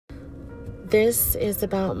This is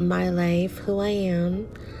about my life, who I am,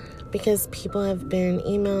 because people have been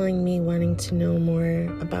emailing me wanting to know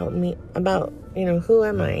more about me, about, who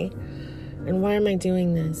am I and why am I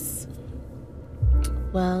doing this?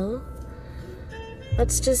 Well,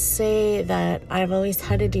 let's just say that I've always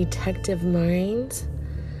had a detective mind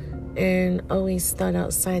and always thought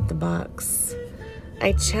outside the box.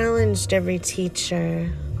 I challenged every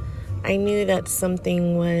teacher. I knew that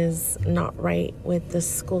something was not right with the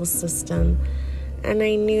school system, and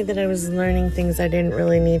I knew that I was learning things I didn't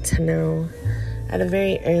really need to know at a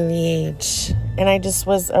very early age. And I just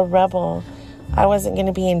was a rebel. I wasn't going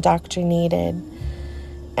to be indoctrinated.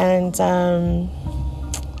 And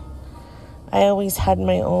I always had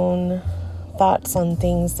my own thoughts on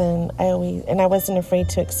things, and I wasn't afraid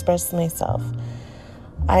to express myself.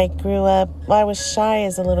 I grew up, I was shy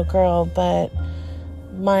as a little girl, but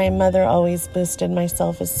my mother always boosted my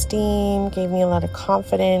self-esteem, gave me a lot of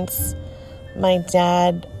confidence. My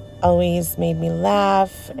dad always made me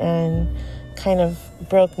laugh and kind of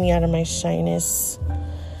broke me out of my shyness.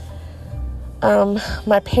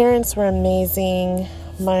 My parents were amazing.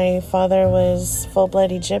 My father was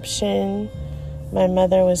full-blood Egyptian. My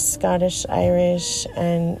mother was Scottish, Irish,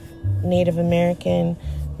 and Native American.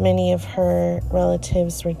 Many of her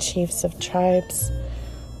relatives were chiefs of tribes: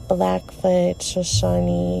 Blackfoot,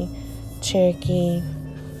 Shoshone, Cherokee.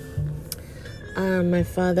 My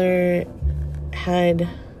father had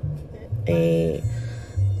a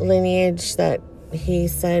lineage that he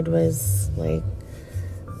said was like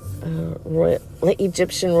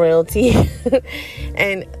Egyptian royalty.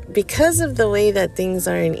 And because of the way that things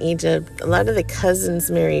are in Egypt, a lot of the cousins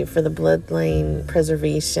marry for the bloodline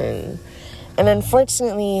preservation. And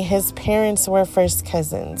unfortunately, his parents were first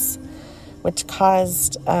cousins, which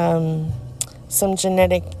caused some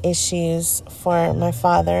genetic issues for my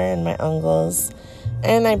father and my uncles,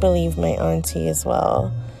 and I believe my auntie as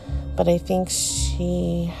well. But I think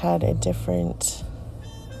she had a different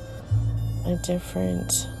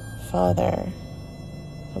father,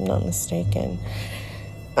 if I'm not mistaken.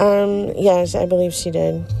 Yes, I believe she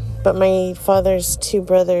did. But my father's two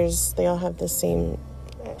brothers, they all had the same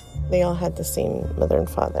mother and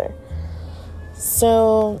father.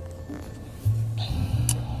 So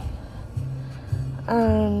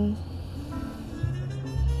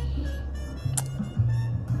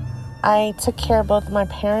I took care of both of my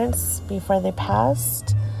parents before they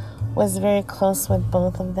passed. Was very close with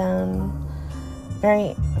both of them.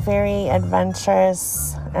 Very, very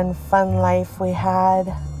adventurous and fun life we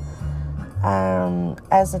had.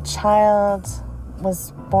 As a child,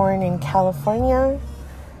 was born in California.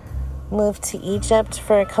 Moved to Egypt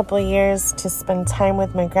for a couple of years to spend time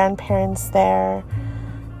with my grandparents there,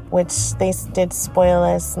 which they did spoil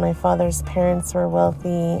us. My father's parents were wealthy,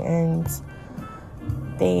 and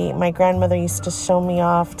my grandmother used to show me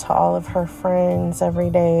off to all of her friends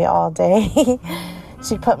every day, all day.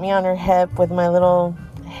 She'd put me on her hip with my little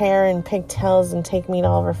hair and pigtails and take me to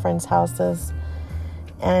all of her friends' houses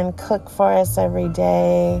and cook for us every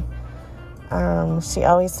day. She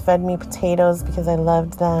always fed me potatoes because I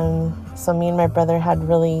loved them. So me and my brother had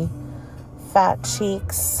really fat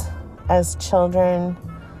cheeks as children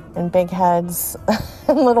and big heads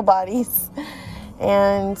and little bodies.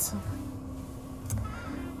 And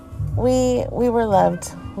we were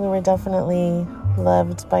loved. We were definitely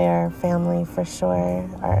loved by our family for sure.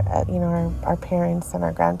 Our parents and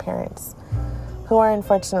our grandparents, who are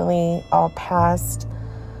unfortunately all passed,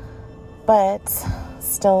 but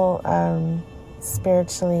still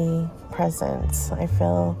spiritually present. I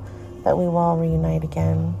feel that we will all reunite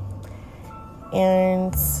again.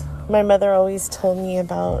 And my mother always told me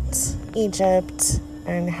about Egypt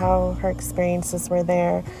and how her experiences were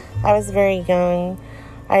there. I was very young.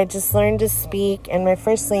 I had just learned to speak, and my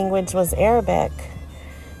first language was Arabic.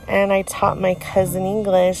 And I taught my cousin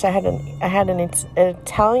English. I had an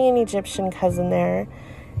Italian Egyptian cousin there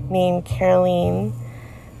named Caroline,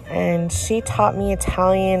 and she taught me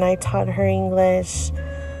Italian. I taught her English.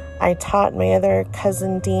 I taught my other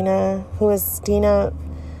cousin Dina, who is Dina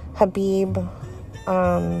Habib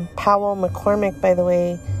Powell McCormick, by the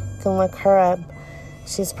way. You can look her up.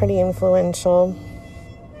 She's pretty influential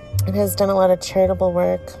and has done a lot of charitable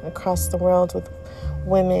work across the world with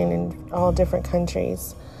women in all different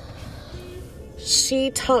countries.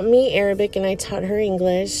 She taught me Arabic and I taught her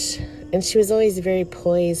English, and she was always very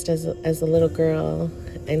poised as a little girl,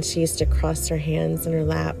 and she used to cross her hands in her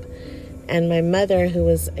lap. And my mother, who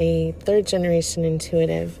was a third-generation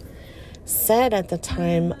intuitive, said at the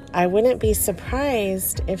time, I wouldn't be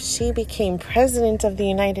surprised if she became president of the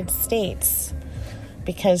United States,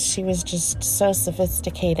 because she was just so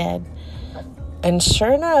sophisticated. And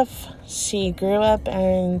sure enough, she grew up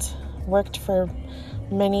and worked for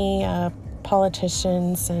many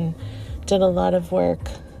politicians and did a lot of work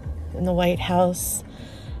in the White House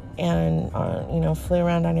and, flew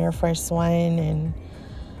around on Air Force One.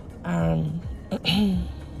 And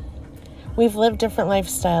we've lived different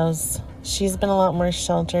lifestyles. She's been a lot more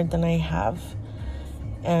sheltered than I have.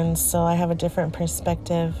 And so I have a different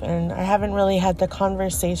perspective. And I haven't really had the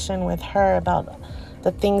conversation with her about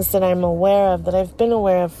the things that I'm aware of, that I've been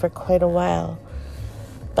aware of for quite a while.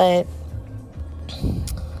 But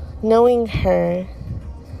knowing her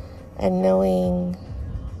and knowing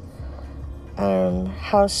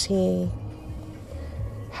how she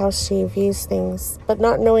views things, but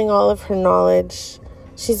not knowing all of her knowledge,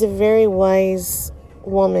 she's a very wise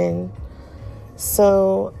woman.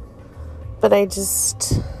 So, but there's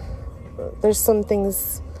some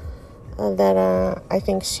things that I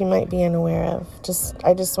think she might be unaware of.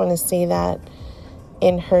 I just want to say that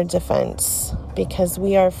in her defense, because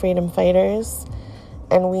we are freedom fighters,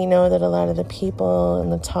 and we know that a lot of the people in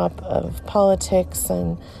the top of politics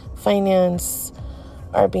and finance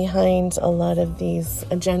are behind a lot of these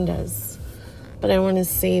agendas. But I want to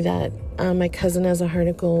say that my cousin has a heart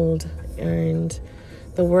of gold, and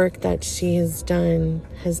the work that she has done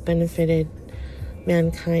has benefited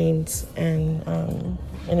mankind and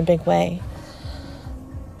in a big way,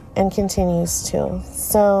 and continues to.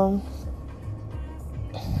 So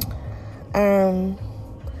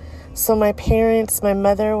my parents, my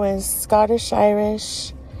mother was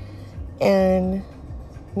Scottish-Irish and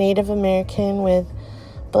Native American with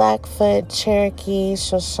Blackfoot, Cherokee,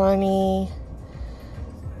 Shoshone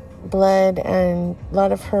blood, and a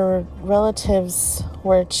lot of her relatives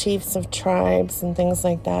were chiefs of tribes and things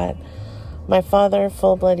like that. My father,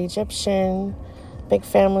 full-blood Egyptian, big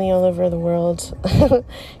family all over the world,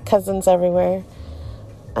 cousins everywhere.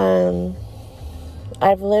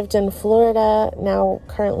 I've lived in Florida, now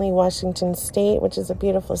currently Washington State, which is a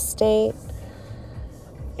beautiful state,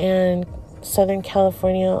 and Southern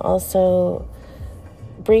California, also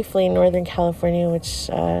briefly Northern California, which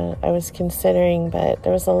I was considering, but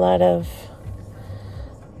there was a lot of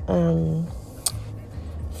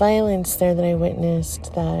violence there that I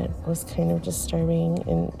witnessed that was kind of disturbing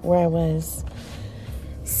in where I was.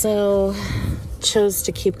 So chose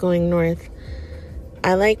to keep going north.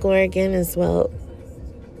 I like Oregon as well.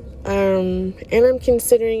 And I'm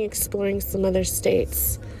considering exploring some other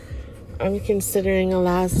states. I'm considering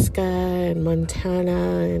Alaska and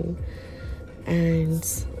Montana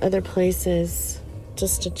and other places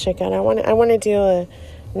just to check out. I want to do a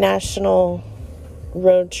national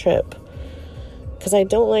road trip because I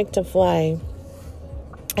don't like to fly.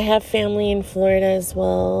 I have family in Florida as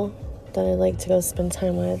well that I like to go spend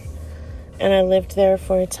time with, and I lived there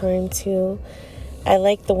for a time too. I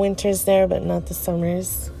like the winters there, but not the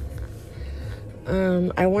summers.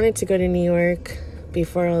 I wanted to go to New York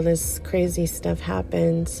before all this crazy stuff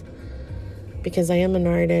happened because I am an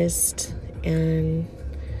artist, and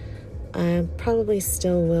I probably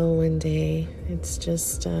still will one day. It's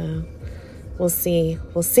just, we'll see.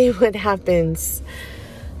 We'll see what happens.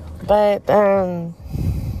 But,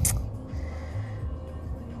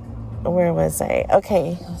 where was I?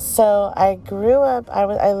 Okay, so I grew up,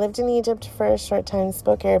 I lived in Egypt for a short time,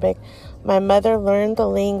 spoke Arabic. My mother learned the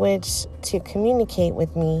language to communicate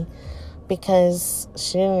with me because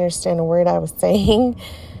she didn't understand a word I was saying,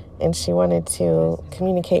 and she wanted to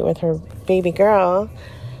communicate with her baby girl.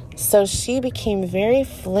 So she became very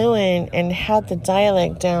fluent and had the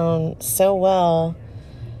dialect down so well,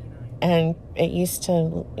 and it used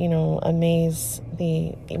to, amaze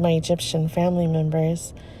my Egyptian family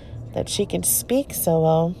members that she could speak so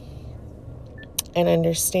well and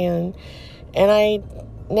understand. And I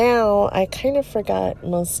kind of forgot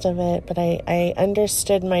most of it, but I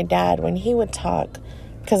understood my dad when he would talk,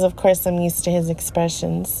 because of course I'm used to his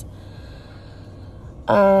expressions.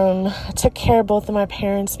 I took care of both of my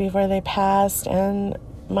parents before they passed, and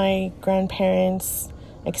my grandparents,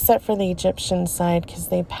 except for the Egyptian side, because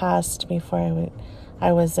they passed before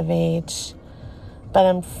I was of age. But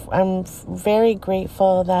I'm very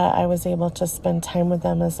grateful that I was able to spend time with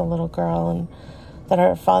them as a little girl, and that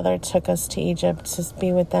our father took us to Egypt to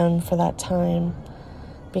be with them for that time,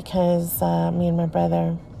 because me and my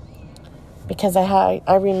brother, because I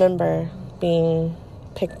remember being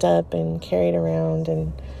picked up and carried around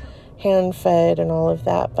and hand-fed and all of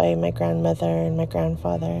that by my grandmother and my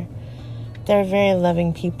grandfather. They're very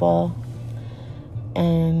loving people,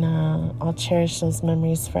 and I'll cherish those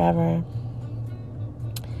memories forever.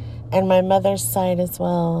 And my mother's side as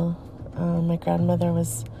well, my grandmother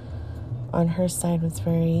on her side was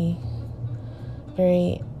very,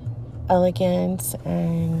 very elegant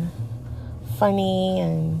and funny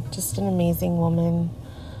and just an amazing woman.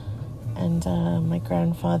 And my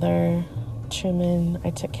grandfather, Truman, I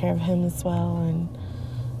took care of him as well and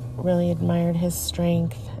really admired his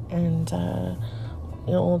strength and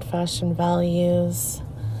old-fashioned values.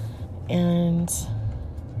 And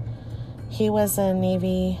he was a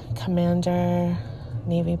Navy commander,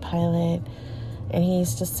 Navy pilot, and he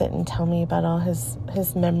used to sit and tell me about all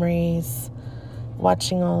his memories,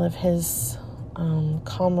 watching all of his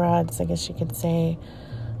comrades, I guess you could say,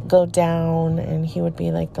 go down, and he would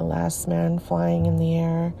be like the last man flying in the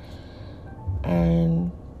air.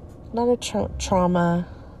 And a lot of trauma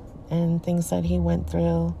and things that he went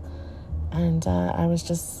through. And I was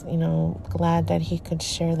just, glad that he could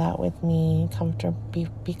share that with me,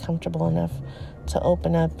 be comfortable enough to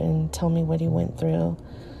open up and tell me what he went through.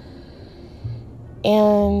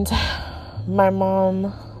 And my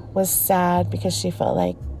mom was sad because she felt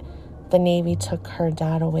like the Navy took her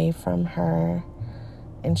dad away from her.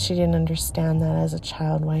 And she didn't understand that as a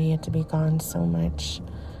child, why he had to be gone so much.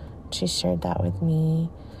 She shared that with me.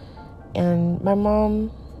 And my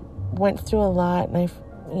mom went through a lot,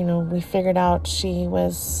 and we figured out she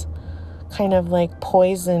was kind of like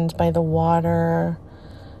poisoned by the water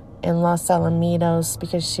in Los Alamitos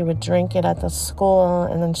because she would drink it at the school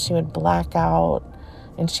and then she would black out,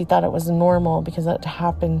 and she thought it was normal because it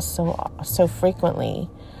happened so frequently.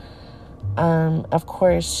 Of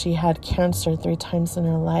course, she had cancer 3 times in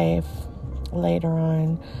her life later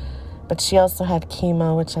on, but she also had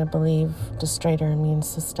chemo, which I believe destroyed her immune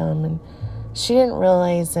system, and she didn't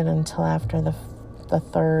realize it until after the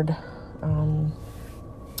third,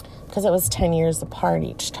 because it was 10 years apart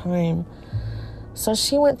each time. So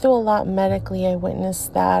she went through a lot medically. I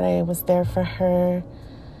witnessed that. I was there for her.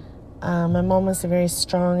 My mom was a very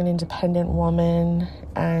strong and independent woman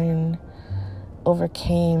and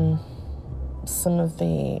overcame some of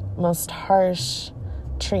the most harsh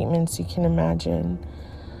treatments you can imagine.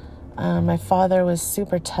 My father was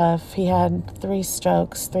super tough. He had 3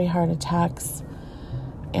 strokes, 3 heart attacks,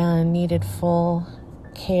 and needed full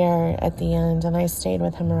care at the end. And I stayed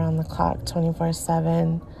with him around the clock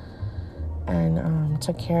 24/7 and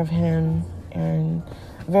took care of him, and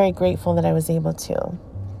very grateful that I was able to.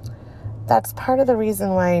 That's part of the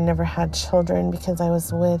reason why I never had children, because I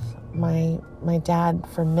was with my dad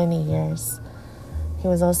for many years. He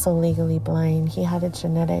was also legally blind. He had a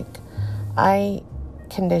genetic eye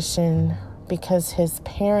condition because his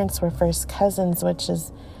parents were first cousins, which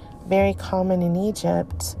is very common in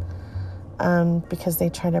Egypt, because they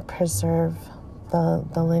try to preserve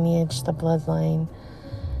the lineage, the bloodline.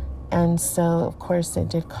 And so, of course, it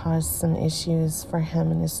did cause some issues for him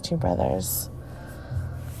and his 2 brothers,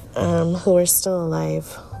 who are still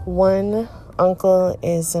alive. One uncle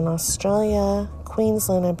is in Australia,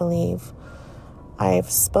 Queensland, I believe. I've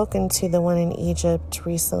spoken to the one in Egypt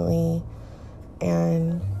recently,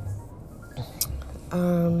 and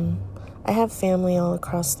I have family all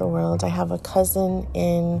across the world. I have a cousin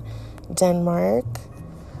in Denmark,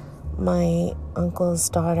 my uncle's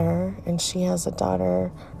daughter, and she has a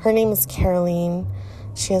daughter. Her name is Caroline.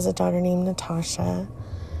 She has a daughter named Natasha,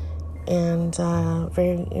 and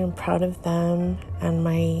very proud of them. And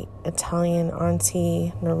my Italian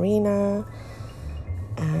auntie, Norina,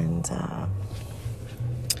 and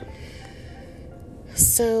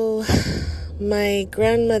so my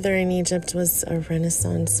grandmother in Egypt was a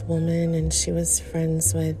Renaissance woman, and she was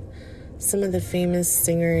friends with some of the famous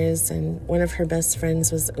singers, and one of her best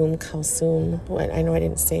friends was Kulthum. I know I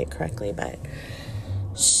didn't say it correctly, but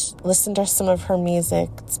listen to some of her music.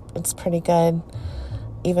 It's pretty good.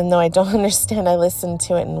 Even though I don't understand, I listen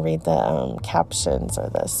to it and read the captions or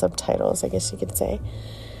the subtitles, I guess you could say.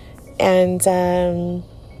 And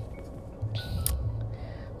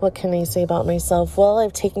what can I say about myself? Well,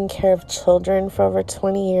 I've taken care of children for over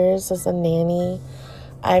 20 years as a nanny.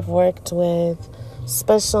 I've worked with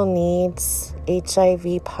special needs,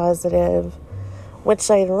 HIV positive, which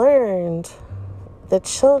I learned the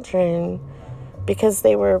children, because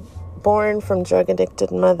they were born from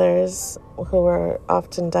drug-addicted mothers who were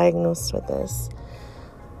often diagnosed with this.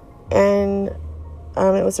 And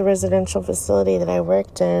it was a residential facility that I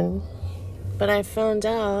worked in. But I found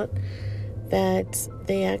out that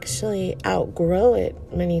they actually outgrow it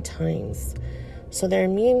many times. So their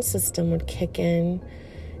immune system would kick in,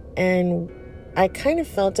 and I kind of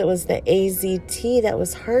felt it was the AZT that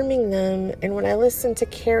was harming them. And when I listened to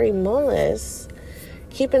Carrie Mullis,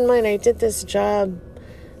 keep in mind I did this job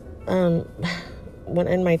when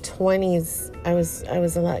in my 20s. I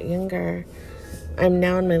was a lot younger. I'm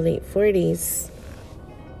now in my late 40s.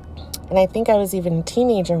 And I think I was even a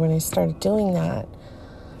teenager when I started doing that.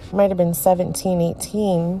 might have been 17,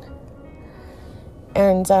 18.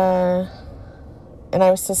 And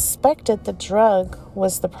I suspected the drug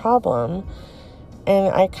was the problem.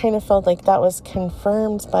 And I kind of felt like that was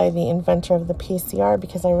confirmed by the inventor of the PCR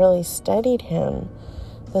because I really studied him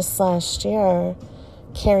this last year,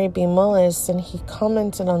 Carrie B. Mullis, and he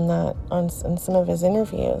commented on that in some of his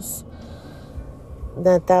interviews,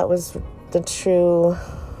 that was the true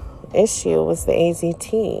issue, was the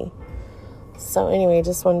AZT. So anyway,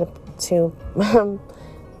 just wanted to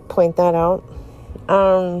point that out.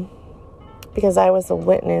 Because I was a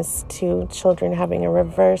witness to children having a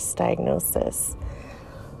reverse diagnosis,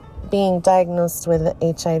 being diagnosed with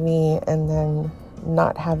HIV and then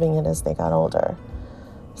not having it as they got older.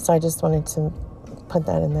 So I just wanted to put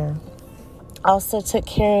that in there. Also took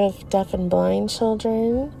care of deaf and blind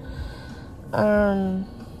children,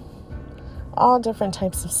 all different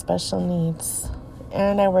types of special needs.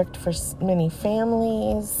 And I worked for many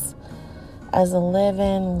families as a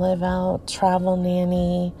live-in, live-out, travel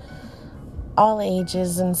nanny, all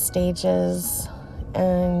ages and stages.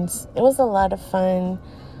 And it was a lot of fun.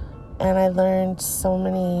 And I learned so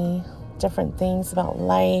many different things about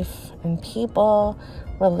life and people,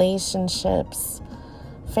 relationships,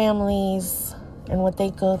 families, and what they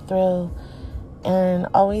go through. And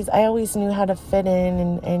I always knew how to fit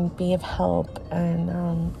in and be of help. And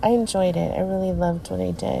I enjoyed it. I really loved what I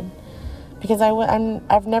did. Because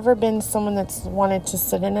I've never been someone that's wanted to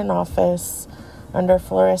sit in an office under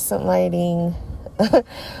fluorescent lighting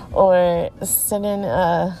or sit in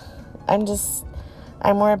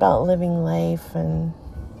I'm more about living life and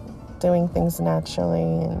doing things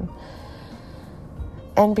naturally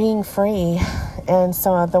and being free. And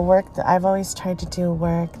so the work that I've always tried to do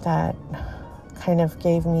work that kind of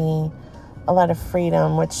gave me a lot of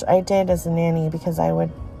freedom, which I did as a nanny because I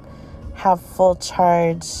would have full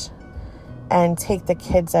charge and take the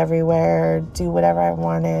kids everywhere, do whatever I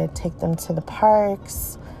wanted, take them to the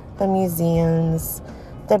parks, the museums,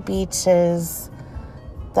 the beaches,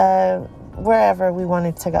 wherever we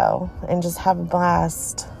wanted to go, and just have a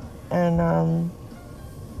blast. And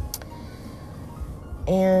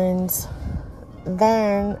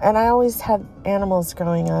I always had animals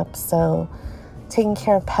growing up, so taking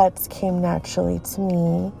care of pets came naturally to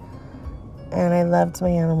me. And I loved my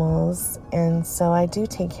animals. And so I do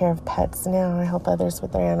take care of pets now. I help others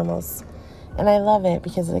with their animals. And I love it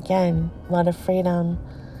because, again, a lot of freedom.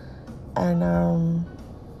 And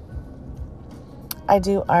I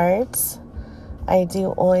do art. I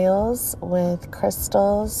do oils with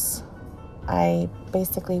crystals. I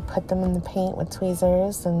basically put them in the paint with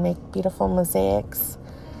tweezers and make beautiful mosaics.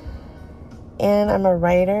 And I'm a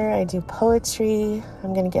writer. I do poetry.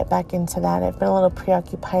 I'm going to get back into that. I've been a little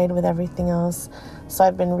preoccupied with everything else. So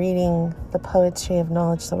I've been reading the poetry of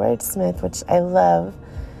Knowledge the Wordsmith, which I love.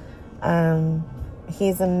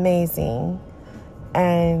 He's amazing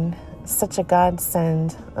and such a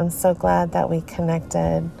godsend. I'm so glad that we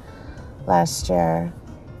connected last year.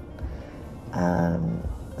 It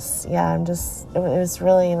was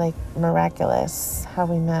really like miraculous how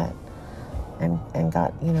we met. And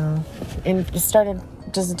got, and started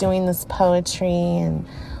just doing this poetry, and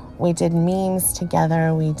we did memes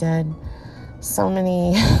together. We did so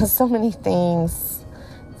many things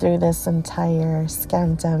through this entire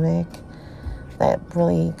scamdemic that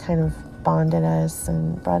really kind of bonded us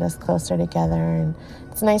and brought us closer together. And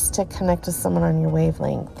it's nice to connect with someone on your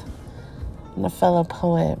wavelength, and a fellow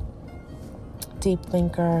poet, deep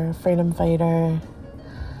thinker, freedom fighter.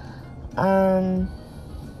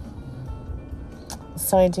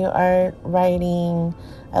 So I do art, writing.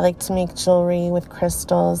 I like to make jewelry with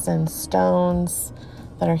crystals and stones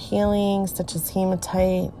that are healing, such as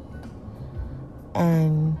hematite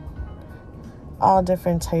and all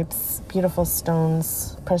different types, beautiful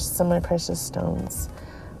stones, semi-precious stones,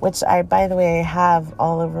 which by the way, I have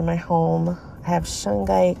all over my home. I have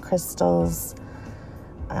shungite crystals,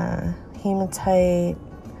 hematite,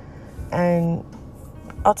 and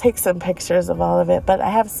I'll take some pictures of all of it, but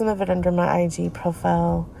I have some of it under my IG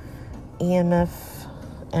profile, EMF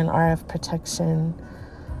and RF protection.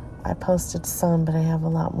 I posted some, but I have a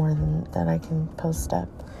lot more than that I can post up.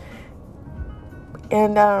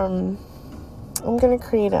 And I'm going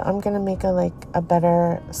to make a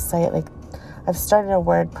better site. Like, I've started a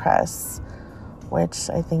WordPress,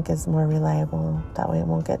 which I think is more reliable. That way it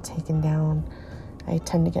won't get taken down. I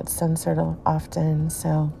tend to get censored often,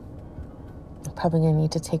 so I'm probably going to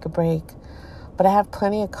need to take a break. But I have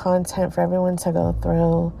plenty of content for everyone to go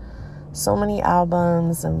through. So many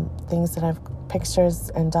albums and things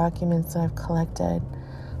pictures and documents that I've collected.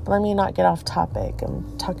 But let me not get off topic.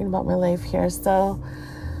 I'm talking about my life here. So,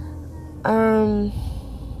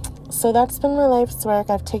 So that's been my life's work.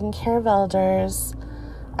 I've taken care of elders.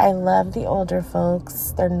 I love the older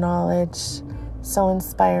folks, their knowledge, so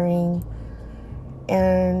inspiring.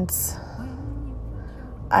 And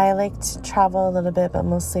I like to travel a little bit, but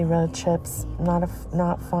mostly road trips.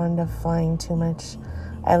 Not fond of flying too much.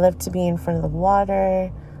 I love to be in front of the water,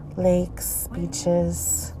 lakes,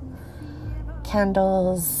 beaches,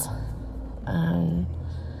 candles, and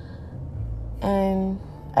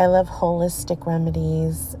I love holistic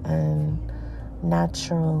remedies and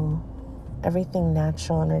everything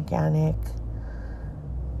natural and organic.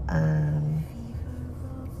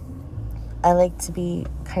 I like to be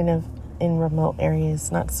kind of in remote areas,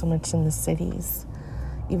 not so much in the cities,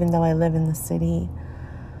 even though I live in the city.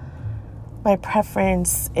 My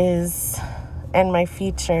preference is, and my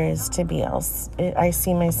future is to be else. I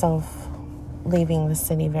see myself leaving the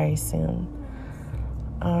city very soon.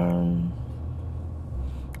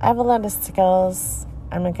 I have a lot of skills.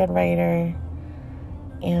 I'm a good writer,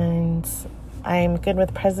 and I'm good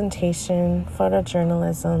with presentation,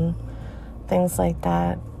 photojournalism, things like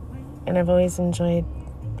that. And I've always I'm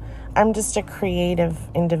just a creative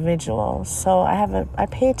individual. So I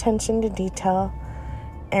pay attention to detail,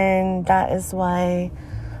 and that is why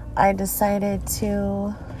I decided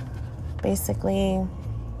to basically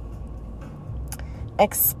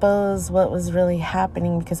expose what was really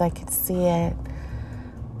happening, because I could see it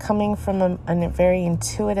coming from a very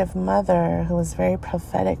intuitive mother who was very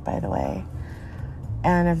prophetic, by the way,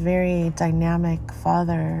 and a very dynamic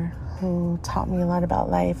father who taught me a lot about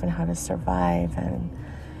life and how to survive, and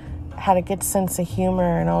had a good sense of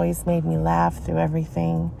humor and always made me laugh through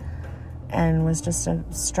everything, and was just as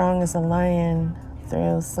strong as a lion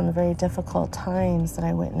through some very difficult times that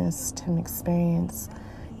I witnessed him experience.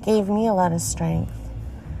 Gave me a lot of strength.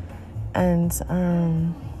 And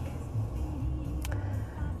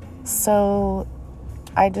so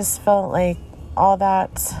I just felt like all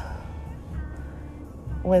that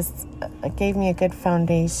gave me a good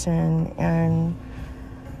foundation, and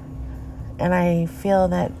I feel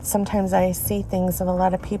that sometimes I see things that a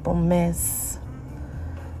lot of people miss,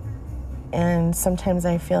 and sometimes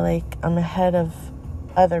I feel like I'm ahead of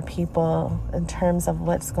other people in terms of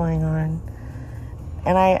what's going on.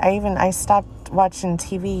 And I stopped watching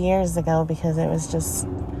TV years ago because it was just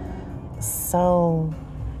so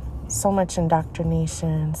much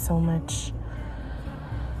indoctrination, so many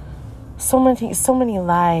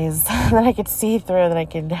lies that I could see through, that I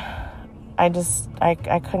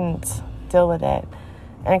couldn't deal with it.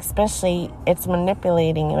 And especially, it's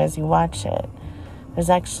manipulating you as you watch it. There's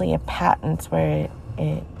actually a patent where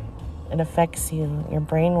it affects you, your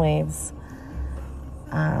brain waves.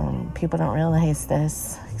 People don't realize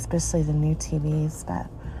this, especially the new TVs.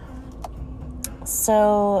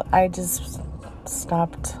 So I just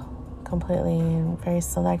stopped completely, and very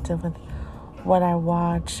selective with what I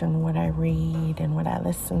watch and what I read and what I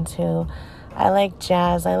listen to. I like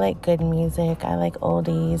jazz. I like good music. I like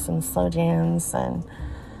oldies and slow jams and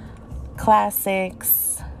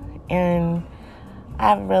classics. And I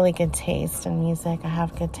have really good taste in music. I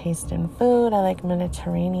have good taste in food. I like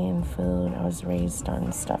Mediterranean food. I was raised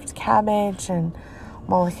on stuffed cabbage and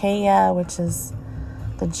molokaya, which is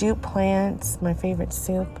the jute plant, my favorite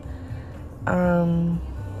soup.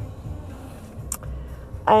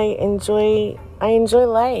 I enjoy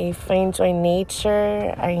life. I enjoy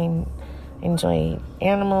nature. I enjoy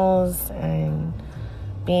animals and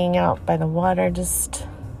being out by the water, just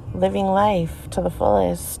living life to the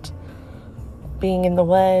fullest. Being in the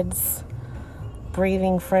woods,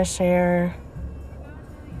 breathing fresh air,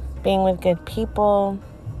 being with good people,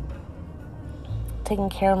 taking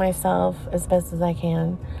care of myself as best as I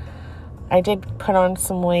can. I did put on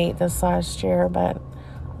some weight this last year, but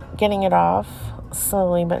getting it off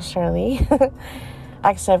slowly but surely.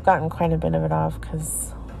 Actually, I've gotten quite a bit of it off,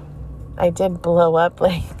 because I did blow up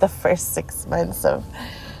like the first 6 months of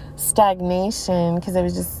stagnation, because it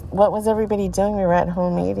was just, what was everybody doing? We were at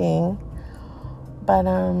home eating. But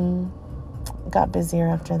got busier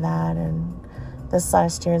after that, and this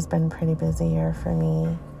last year has been a pretty busy year for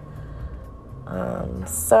me.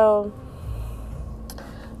 So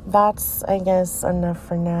that's, I guess, enough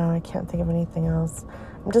for now. I can't think of anything else.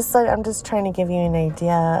 I'm just trying to give you an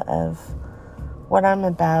idea of what I'm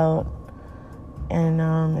about.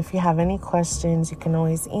 And if you have any questions, you can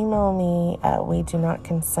always email me at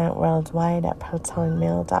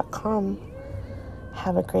wedonotconsentworldwide@protonmail.com.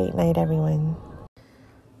 Have a great night, everyone.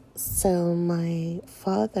 So my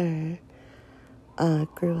father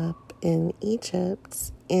grew up in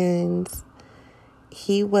Egypt, and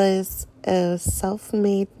he was a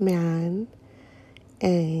self-made man.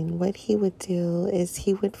 And what he would do is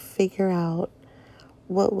he would figure out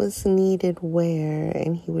what was needed where,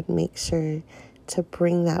 and he would make sure to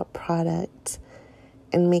bring that product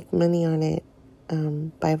and make money on it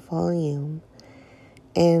by volume.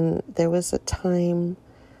 And there was a time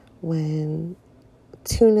when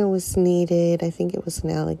tuna was needed. I think it was in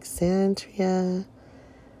Alexandria,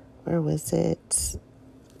 or was it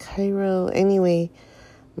Cairo? Anyway,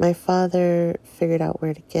 my father figured out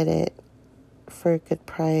where to get it for a good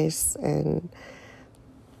price and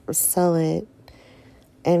sell it.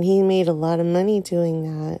 And he made a lot of money doing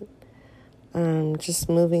that, just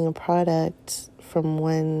moving a product from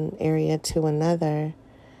one area to another.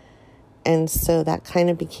 And so that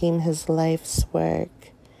kind of became his life's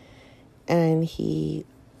work. And he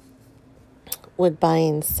would buy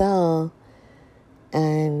and sell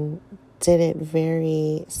and did it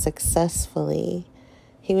very successfully.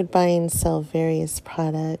 He would buy and sell various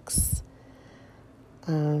products.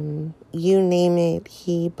 You name it,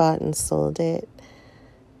 he bought and sold it,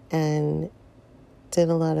 and did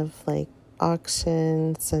a lot of like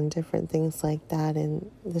auctions and different things like that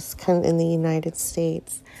in the United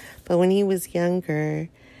States. But when he was younger,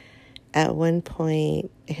 at one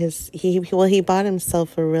point, he bought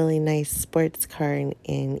himself a really nice sports car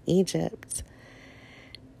in Egypt,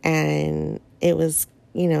 and it was,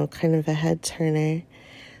 kind of a head turner.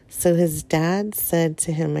 So his dad said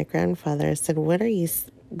to him, my grandfather said, "What are you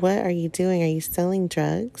doing? Are you selling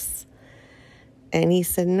drugs?" And he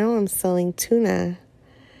said, "No, I'm selling tuna."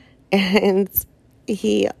 And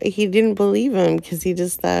he didn't believe him, because he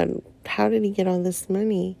just thought, how did he get all this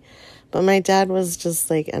money? But my dad was just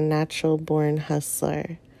like a natural born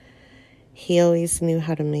hustler. He always knew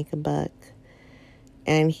how to make a buck,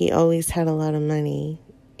 and he always had a lot of money.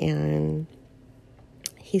 And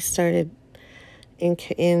he started in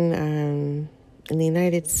the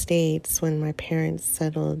United States when my parents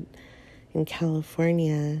settled in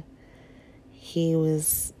California. He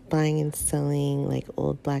was buying and selling like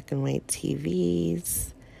old black and white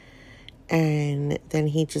TVs, and then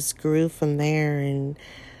he just grew from there and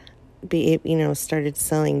started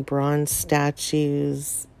selling bronze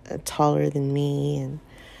statues taller than me,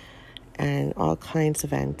 and all kinds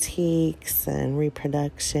of antiques and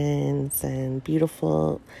reproductions and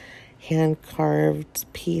beautiful hand-carved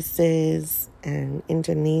pieces and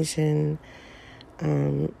Indonesian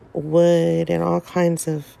wood and all kinds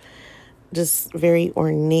of just very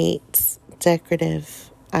ornate, decorative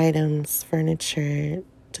items, furniture,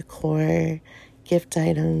 decor, gift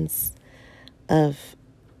items of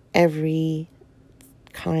every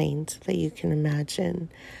kind that you can imagine.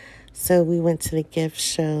 So we went to the gift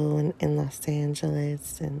show in Los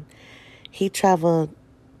Angeles, and he traveled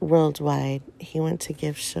worldwide. He went to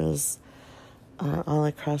gift shows all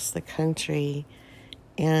across the country,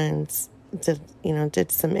 and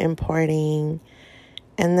did some importing.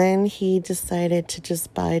 And then he decided to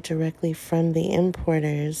just buy directly from the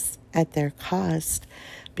importers at their cost,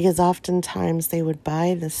 because oftentimes they would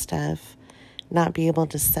buy the stuff, not be able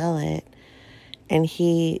to sell it. And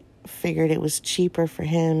he figured it was cheaper for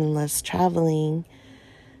him and less traveling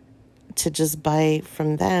to just buy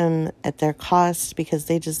from them at their cost, because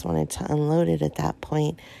they just wanted to unload it at that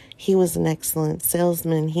point. He was an excellent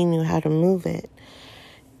salesman. He knew how to move it.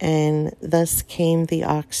 And thus came the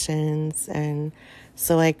auctions. And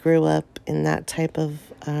so I grew up in that type of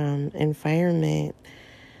environment.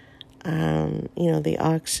 The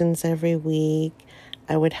auctions every week.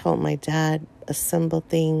 I would help my dad assemble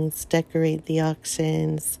things, decorate the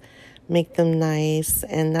auctions, make them nice.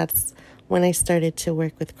 And that's when I started to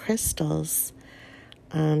work with crystals,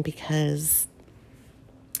 because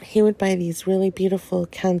he would buy these really beautiful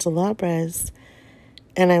candelabras,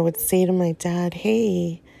 and I would say to my dad,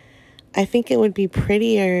 "Hey, I think it would be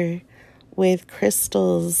prettier with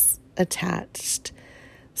crystals attached."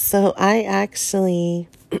 So I actually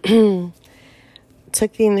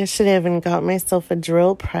took the initiative and got myself a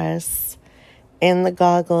drill press and the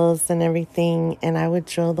goggles and everything, and I would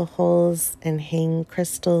drill the holes and hang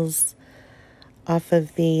crystals off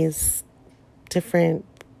of these different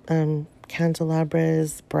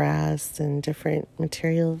candelabras, brass, and different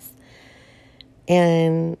materials,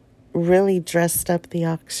 and really dressed up the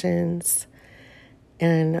auctions.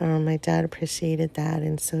 And my dad appreciated that,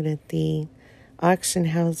 and so did the auction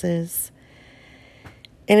houses.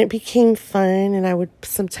 And it became fun, and I would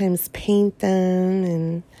sometimes paint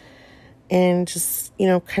them and just,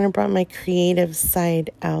 kind of brought my creative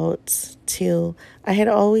side out too. I had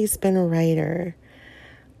always been a writer.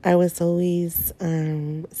 I was always,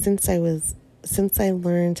 since I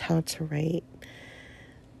learned how to write,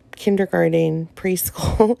 kindergarten,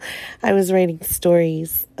 preschool, I was writing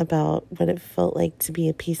stories about what it felt like to be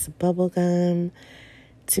a piece of bubble gum,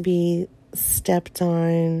 to be stepped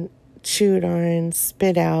on, chewed on,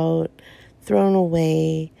 spit out, thrown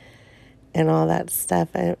away, and all that stuff.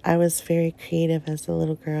 I was very creative as a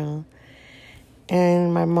little girl.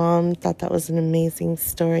 And my mom thought that was an amazing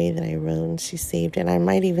story that I wrote, and she saved it. I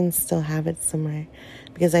might even still have it somewhere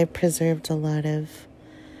because I preserved a lot of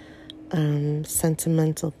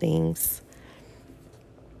sentimental things.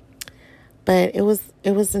 But it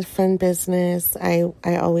was a fun business. I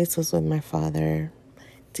always was with my father,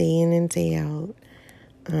 day in and day out.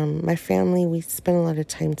 My family, we spent a lot of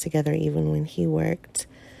time together even when he worked.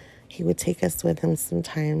 He would take us with him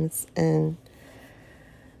sometimes, and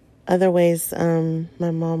other ways,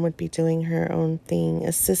 my mom would be doing her own thing,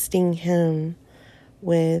 assisting him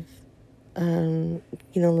with,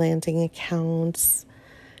 landing accounts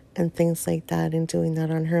and things like that, and doing that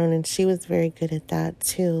on her own. And she was very good at that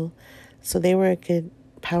too. So they were a good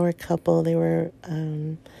power couple. They were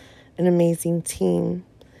an amazing team.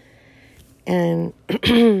 And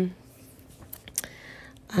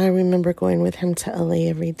I remember going with him to LA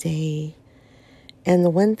every day. And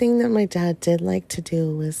the one thing that my dad did like to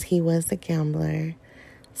do was he was a gambler.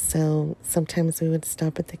 So sometimes we would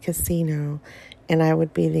stop at the casino, and I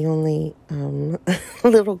would be the only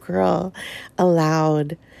little girl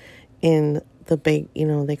allowed in the big,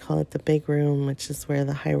 they call it the big room, which is where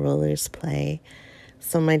the high rollers play.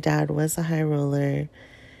 So my dad was a high roller,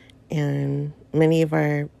 and many of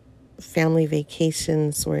our family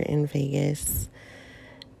vacations were in Vegas.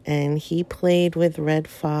 And he played with Red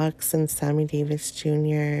Fox and Sammy Davis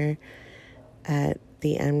Jr. at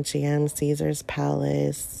the MGM, Caesar's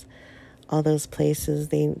Palace, all those places.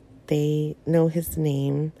 They know his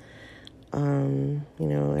name.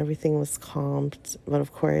 Everything was comped, but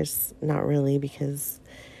of course, not really, because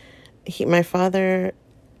my father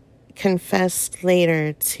confessed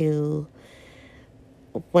later to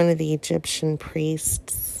one of the Egyptian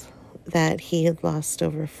priests that he had lost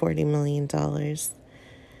over $40 million,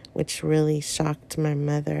 which really shocked my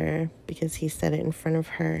mother because he said it in front of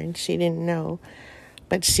her and she didn't know.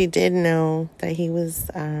 But she did know that he was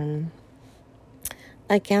a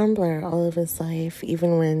gambler all of his life,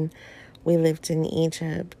 even when we lived in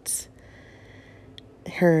Egypt.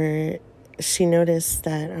 She noticed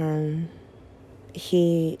that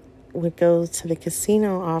he would go to the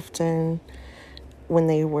casino often when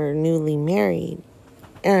they were newly married.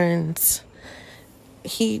 And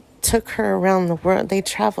he took her around the world. They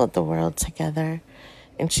traveled the world together.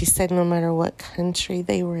 And she said no matter what country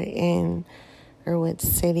they were in or what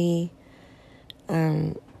city,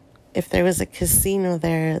 if there was a casino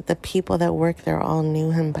there, the people that worked there all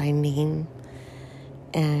knew him by name.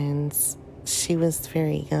 And she was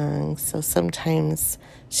very young, so sometimes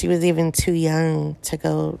she was even too young to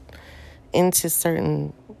go into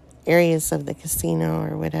certain areas of the casino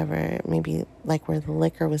or whatever, maybe like where the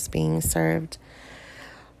liquor was being served.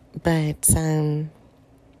 But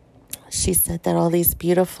she said that all these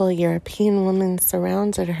beautiful European women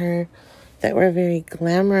surrounded her that were very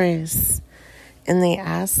glamorous. And they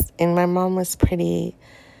asked, and my mom was pretty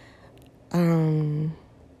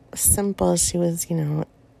simple. She was,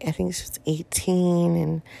 I think she was 18,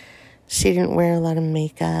 and she didn't wear a lot of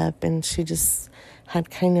makeup, and she just had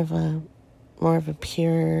kind of more of a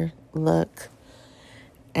pure look.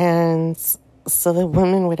 And so the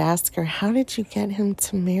women would ask her, how did you get him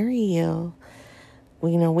to marry you?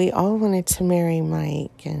 Well, we all wanted to marry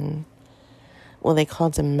Mike, and well, they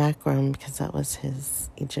called him Makram because that was his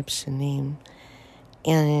Egyptian name.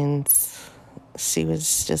 And she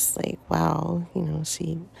was just like, wow,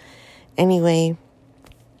 anyway.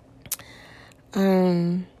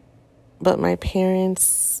 But my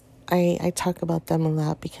parents, I talk about them a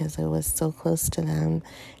lot because I was so close to them.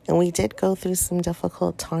 And we did go through some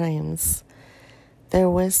difficult times. There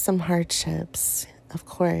was some hardships, of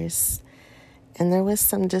course. And there was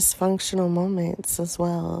some dysfunctional moments as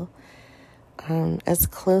well. As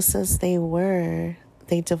close as they were,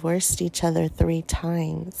 they divorced each other 3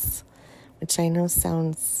 times, which I know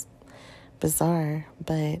sounds bizarre,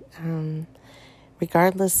 but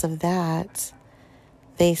regardless of that,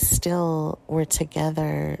 they still were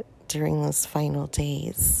together during those final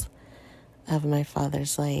days of my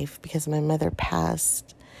father's life because my mother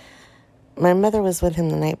passed. My mother was with him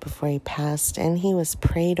the night before he passed, and he was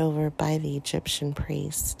prayed over by the Egyptian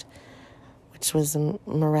priest, which was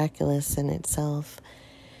miraculous in itself.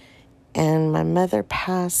 And my mother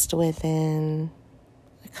passed within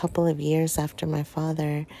a couple of years after my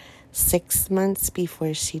father. 6 months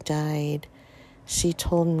before she died, she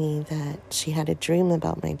told me that she had a dream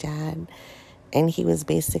about my dad, and he was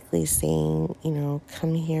basically saying,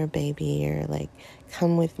 come here, baby, or like,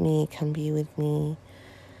 come with me, come be with me.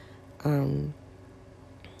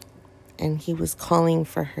 and he was calling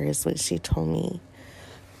for her, is what she told me.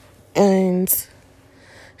 And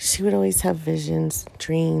she would always have visions,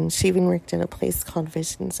 dreams. She even worked at a place called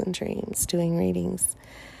Visions and Dreams, doing readings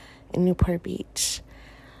in Newport Beach.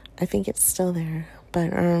 I think it's still there.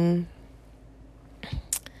 But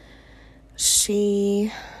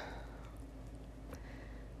she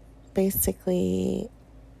basically,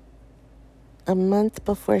 a month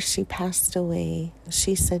before she passed away,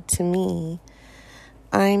 she said to me,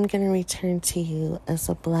 I'm going to return to you as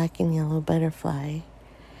a black and yellow butterfly.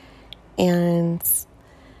 And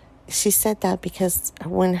she said that because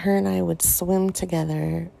when her and I would swim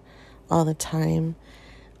together all the time,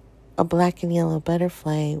 a black and yellow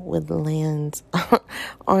butterfly would land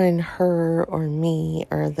on her or me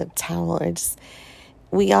or the towel. Or just,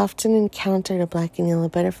 we often encountered a black and yellow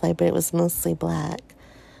butterfly, but it was mostly black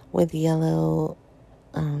with yellow,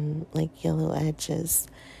 like yellow edges.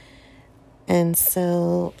 And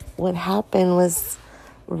so what happened was,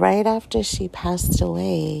 right after she passed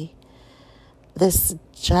away, this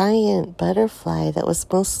giant butterfly that was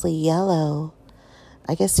mostly yellow,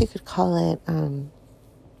 I guess you could call it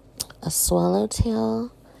a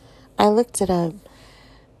swallowtail. I looked it up,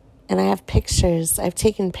 and I have pictures. I've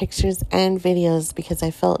taken pictures and videos because I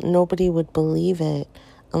felt nobody would believe it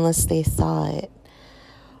unless they saw it.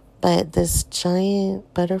 But this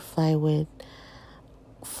giant butterfly would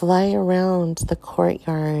fly around the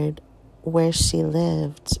courtyard where she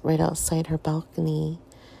lived, right outside her balcony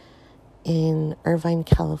in Irvine,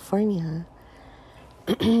 California.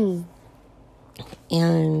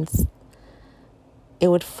 And it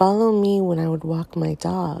would follow me when I would walk my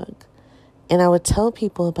dog. And I would tell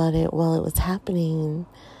people about it while it was happening.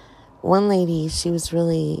 One lady, she was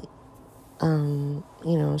really,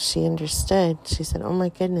 she understood. She said, oh my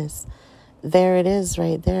goodness, there it is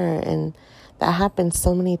right there. And that happened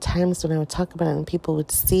so many times when I would talk about it and people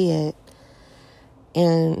would see it.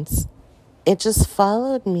 And it just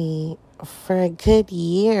followed me for a good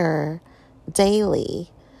year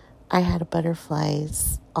daily. I had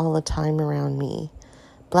butterflies all the time around me,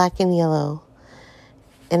 black and yellow.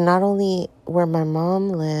 And not only where my mom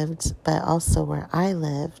lived, but also where I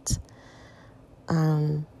lived.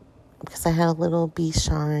 Because I had a little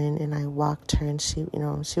Bichon and I walked her, and she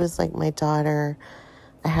was like my daughter.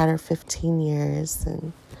 I had her 15 years.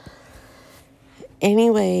 And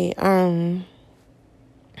anyway,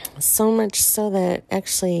 so much so that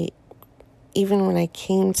actually, even when I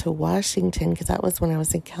came to Washington, because that was when I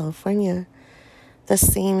was in California, the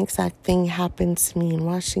same exact thing happened to me in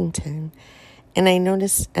Washington. And I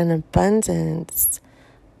noticed an abundance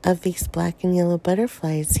of these black and yellow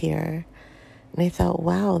butterflies here. And I thought,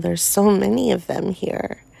 wow, there's so many of them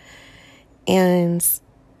here. And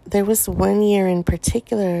there was one year in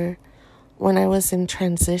particular when I was in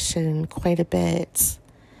transition quite a bit.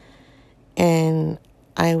 And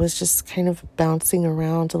I was just kind of bouncing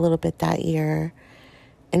around a little bit that year.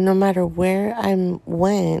 And no matter where I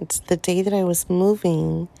went, the day that I was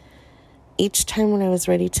moving, each time when I was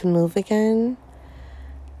ready to move again,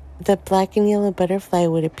 the black and yellow butterfly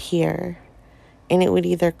would appear. And it would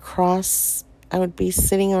either cross, I would be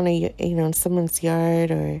sitting on in someone's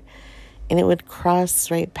yard, and it would cross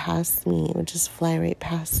right past me. It would just fly right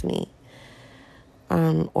past me.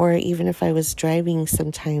 Or even if I was driving,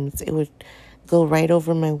 sometimes it would go right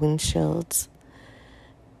over my windshield.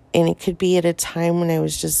 And it could be at a time when I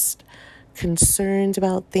was just concerned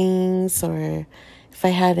about things, or if I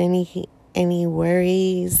had any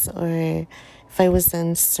worries, or if I was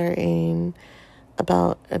uncertain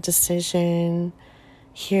about a decision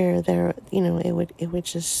here, there, it would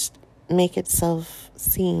just make itself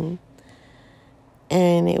seen.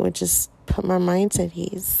 And it would just put my mind at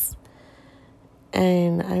ease.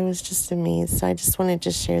 And I was just amazed. So I just wanted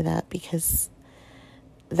to share that because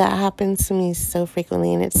that happens to me so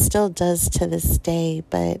frequently, and it still does to this day,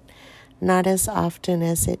 but not as often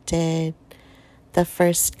as it did the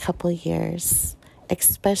first couple years,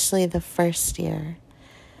 especially the first year.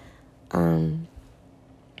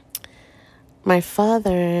 My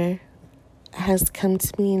father has come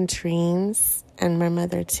to me in dreams, and my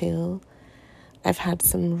mother too. I've had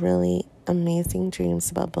some really amazing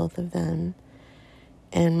dreams about both of them.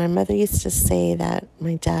 And my mother used to say that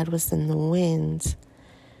my dad was in the wind,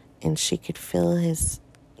 and she could feel his,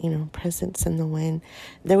 presence in the wind.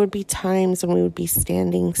 There would be times when we would be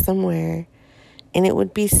standing somewhere, and it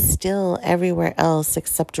would be still everywhere else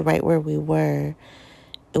except right where we were.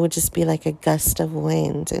 It would just be like a gust of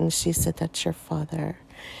wind. And she said, that's your father.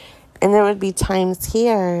 And there would be times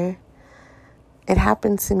here, it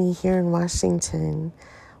happened to me here in Washington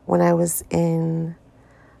when I was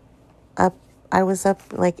up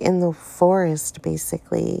like in the forest,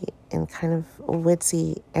 basically, and kind of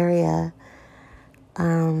woodsy area.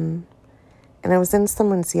 And I was in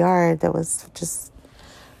someone's yard that was just,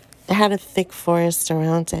 it had a thick forest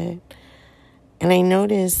around it. And I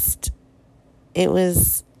noticed it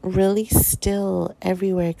was really still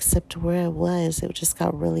everywhere except where I was. It just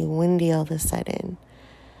got really windy all of a sudden.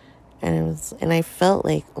 And I felt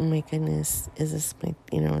like, oh my goodness, is this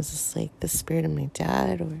like the spirit of my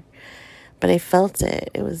dad? But I felt it.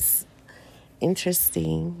 It was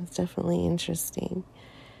interesting. It's definitely interesting.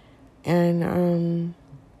 And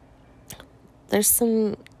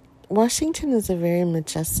Washington is a very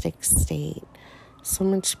majestic state. So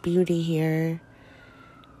much beauty here.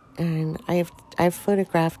 And I've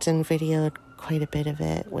photographed and videoed quite a bit of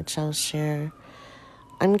it, which I'll share.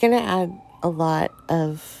 I'm going to add a lot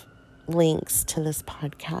of links to this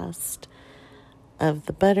podcast of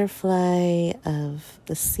the butterfly, of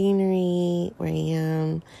the scenery where I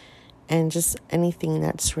am, and just anything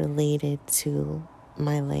that's related to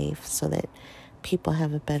my life so that people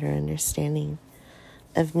have a better understanding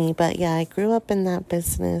of me. But yeah, I grew up in that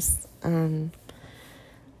business.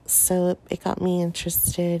 So it got me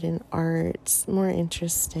interested in art, more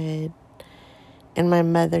interested. And my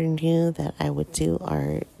mother knew that I would do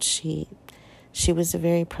art. She was a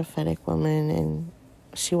very prophetic woman, and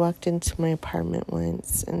she walked into my apartment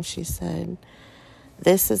once and she said,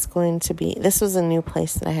 this was a new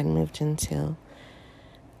place that I had moved into.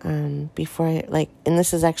 Before and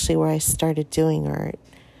this is actually where I started doing art.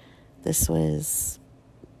 This was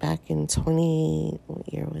back in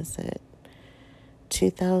what year was it?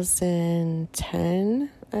 2010,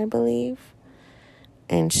 I believe.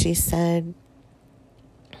 And she said,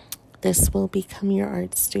 this will become your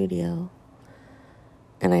art studio.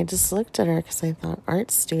 And I just looked at her because I thought, art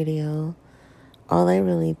studio, all I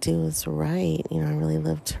really do is write. I really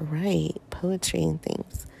love to write poetry and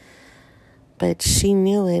things. But she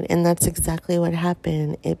knew it, and that's exactly what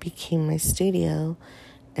happened. It became my studio,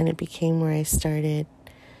 and it became where I started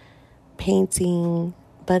painting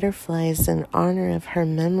butterflies in honor of her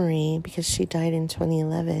memory, because she died in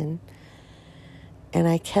 2011. And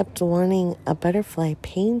I kept wanting a butterfly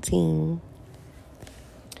painting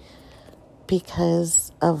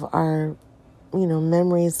because of our,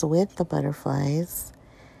 memories with the butterflies.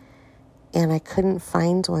 And I couldn't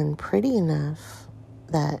find one pretty enough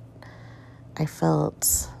that I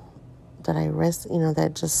felt that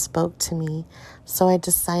that just spoke to me. So I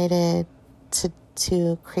decided to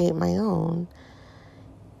create my own.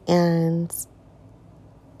 And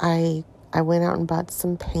I went out and bought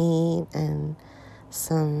some paint and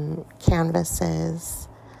some canvases,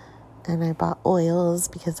 and I bought oils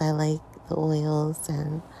because I like the oils,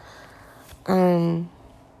 and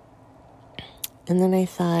then I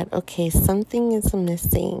thought, okay, something is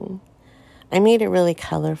missing. I made it really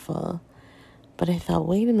colorful, but I thought,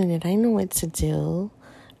 wait a minute, I know what to do.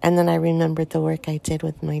 And then I remembered the work I did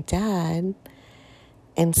with my dad,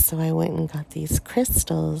 and so I went and got these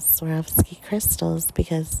crystals, Swarovski crystals,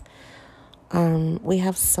 because we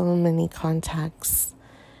have so many contacts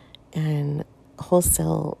and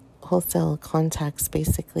wholesale contacts,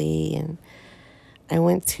 basically. And I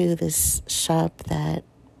went to this shop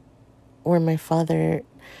where my father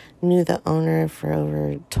knew the owner for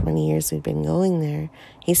over 20 years. We've been going there.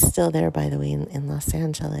 He's still there, by the way, in Los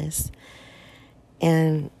Angeles.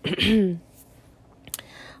 And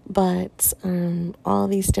but all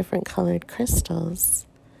these different colored crystals.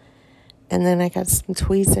 And then I got some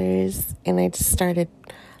tweezers, and I just started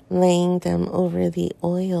laying them over the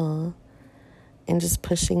oil and just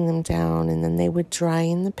pushing them down, and then they would dry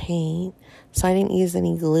in the paint. So I didn't use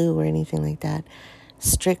any glue or anything like that.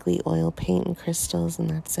 Strictly oil paint and crystals, and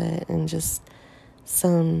that's it. And just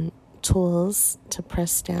some tools to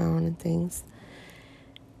press down and things.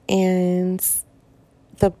 And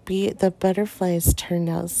the butterflies turned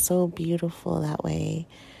out so beautiful that way.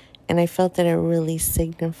 And I felt that it really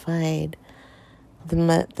signified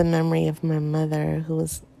the memory of my mother, who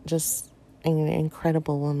was just an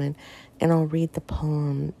incredible woman. And I'll read the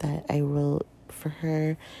poem that I wrote for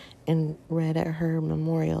her and read at her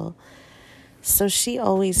memorial. So she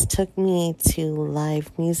always took me to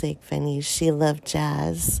live music venues. She loved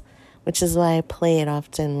jazz, which is why I play it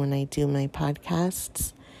often when I do my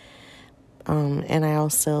podcasts. And I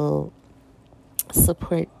also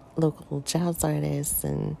support local jazz artists,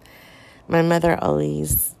 and my mother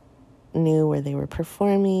always knew where they were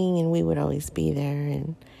performing, and we would always be there,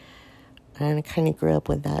 and I kind of grew up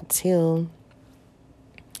with that too.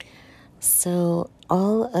 So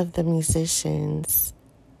all of the musicians,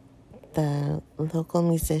 the local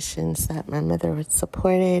musicians that my mother had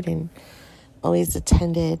supported and always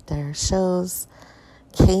attended their shows,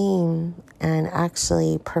 came and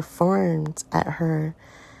actually performed at her,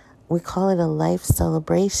 we call it a life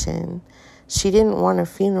celebration. She didn't want a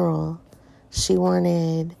funeral. She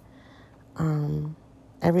wanted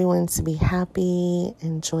everyone to be happy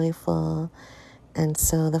and joyful. And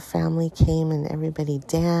so the family came and everybody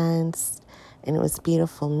danced, and it was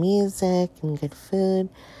beautiful music and good food.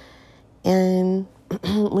 And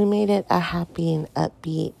we made it a happy and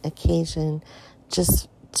upbeat occasion just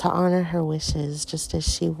to honor her wishes, just as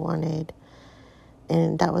she wanted.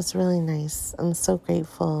 And that was really nice. I'm so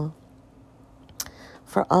grateful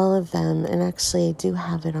for all of them. And actually, I do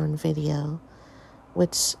have it on video,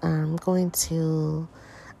 which I'm going to...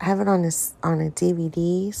 I have it on a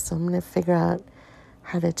DVD, so I'm going to figure out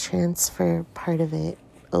how to transfer part of it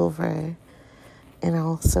over. And I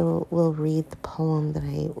also will read the poem that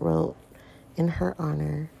I wrote in her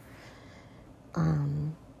honor.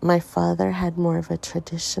 My father had more of a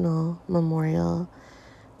traditional memorial.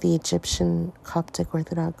 The Egyptian Coptic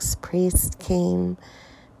Orthodox priest came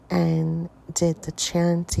and did the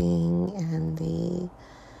chanting and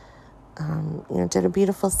did a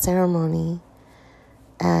beautiful ceremony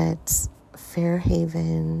at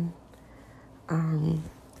Fairhaven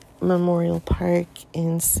Memorial Park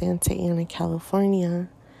in Santa Ana, California.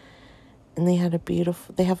 And they have a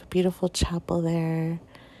beautiful chapel there.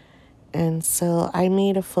 And so I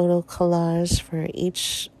made a photo collage for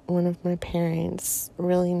each one of my parents,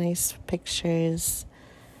 really nice pictures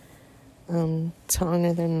to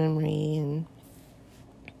honor their memory.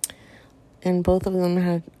 And both of them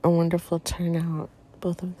had a wonderful turnout.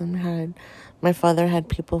 Both of them my father had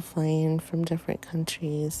people fly in from different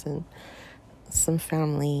countries and some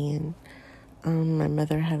family, and my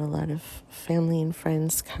mother had a lot of family and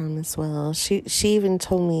friends come as well. She even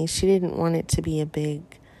told me she didn't want it to be a big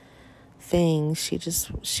thing.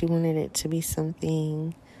 She wanted it to be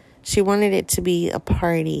something. She wanted it to be a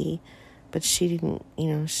party, but she didn't,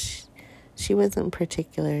 she wasn't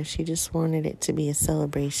particular. She just wanted it to be a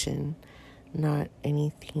celebration, not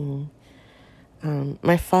anything. When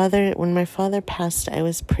my father passed, I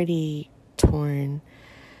was pretty torn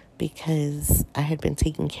because I had been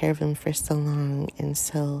taking care of him for so long, and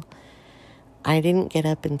so I didn't get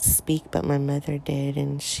up and speak, but my mother did,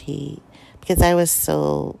 and because I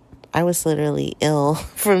was literally ill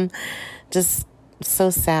from just so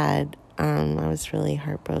sad. I was really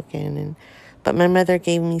heartbroken, but my mother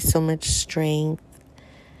gave me so much strength,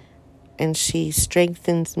 and she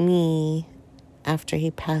strengthened me after he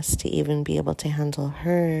passed to even be able to handle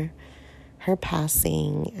her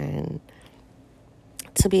passing, and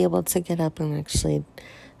to be able to get up and actually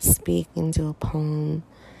speak and do a poem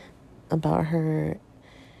about her.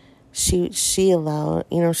 She allowed,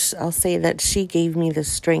 I'll say that she gave me the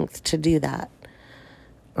strength to do that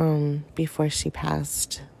before she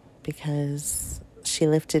passed, because she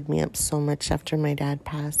lifted me up so much after my dad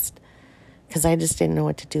passed, because I just didn't know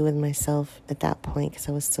what to do with myself at that point, because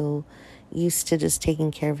I was so used to just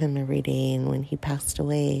taking care of him every day. And when he passed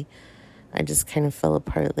away, I just kind of fell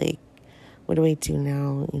apart, like, what do I do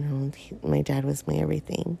now? My dad was my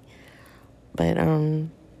everything. But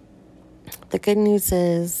the good news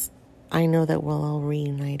is I know that we'll all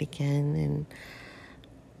reunite again,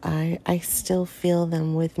 and I still feel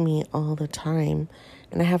them with me all the time.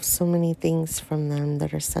 And I have so many things from them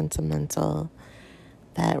that are sentimental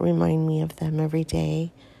that remind me of them every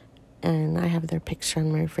day. And I have their picture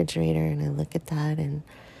on my refrigerator, and I look at that, and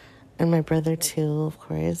my brother too, of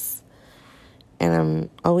course. And I'm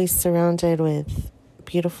always surrounded with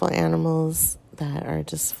beautiful animals that are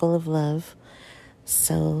just full of love.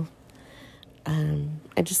 So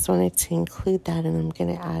I just wanted to include that, and I'm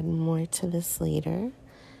going to add more to this later.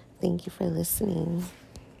 Thank you for listening.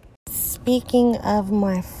 Speaking of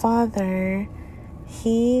my father,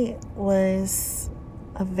 he was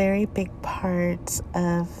a very big part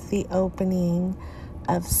of the opening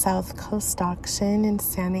of South Coast Auction in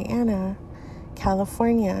Santa Ana,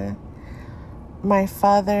 California. My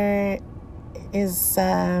father is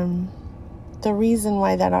the reason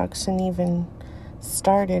why that auction even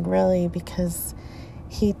started, really, because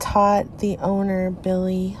he taught the owner,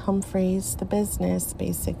 Billy Humphreys, the business,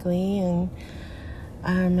 basically. And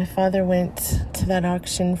my father went to that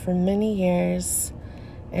auction for many years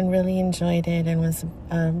and really enjoyed it, and was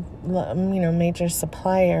a major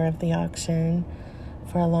supplier of the auction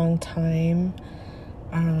for a long time.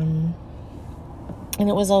 And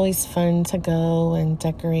it was always fun to go and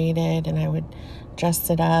decorate it, and I would dress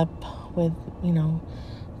it up with,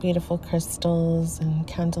 beautiful crystals and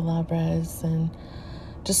candelabras. And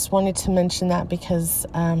just wanted to mention that because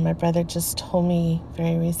my brother just told me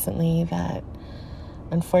very recently that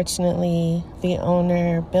Unfortunately, the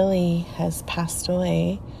owner, Billy, has passed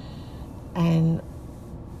away, and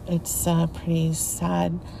it's pretty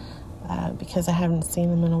sad because I haven't seen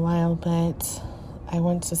him in a while, but I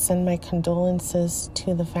want to send my condolences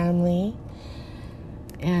to the family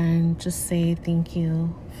and just say thank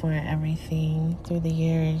you for everything through the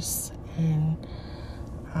years. And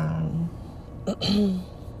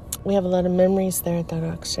we have a lot of memories there at that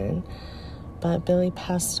auction. But Billy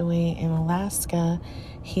passed away in Alaska.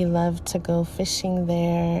 He loved to go fishing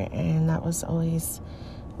there, and that was always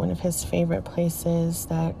one of his favorite places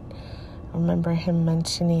that I remember him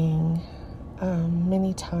mentioning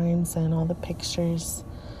many times, and all the pictures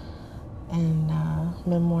and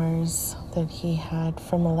memoirs that he had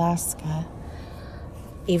from Alaska,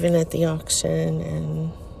 even at the auction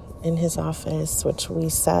and in his office, which we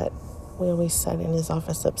always sat in his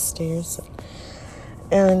office upstairs.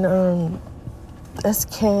 And as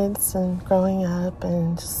kids and growing up,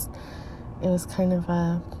 and just, it was kind of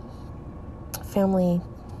a family,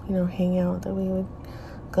 hangout that we would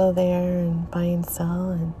go there and buy and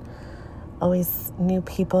sell, and always knew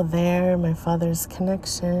people there, my father's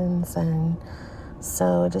connections. And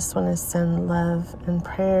so I just want to send love and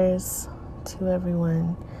prayers to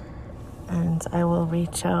everyone, and I will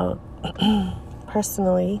reach out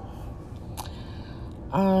personally.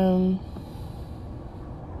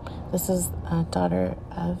 This is a daughter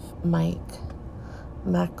of Mike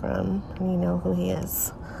Macram, and you know who he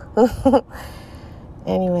is.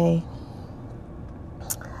 Anyway,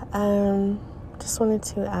 just wanted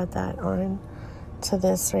to add that on to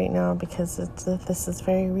this right now because this is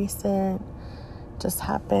very recent, just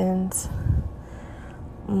happened.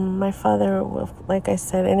 My father, like I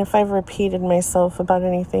said, and if I've repeated myself about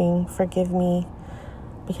anything, forgive me,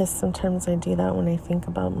 because sometimes I do that when I think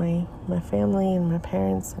about my family and my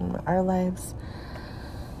parents and our lives.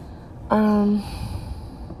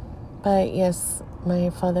 But yes, my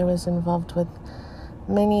father was involved with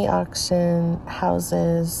many auction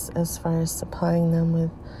houses as far as supplying them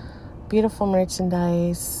with beautiful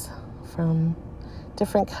merchandise from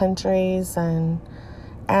different countries, and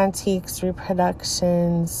antiques,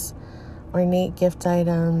 reproductions, ornate gift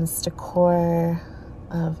items, decor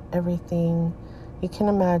of everything you can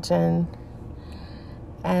imagine.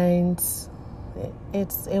 And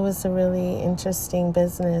it was a really interesting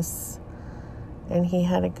business, and he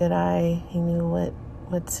had a good eye. He knew what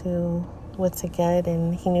to get,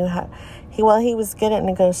 and he knew how he was good at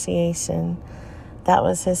negotiation. That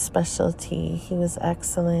was his specialty. He was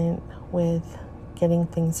excellent with getting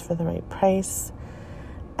things for the right price,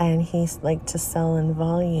 and he liked to sell in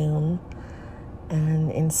volume,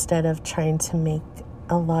 and instead of trying to make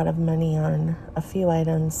a lot of money on a few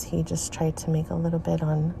items, he just tried to make a little bit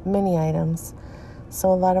on many items.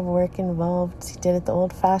 So a lot of work involved. He did it the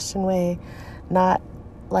old-fashioned way, not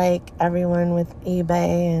like everyone with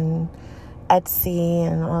eBay and Etsy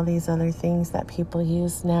and all these other things that people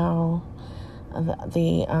use now,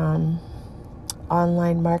 the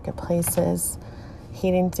online marketplaces.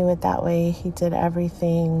 He didn't do it that way. He did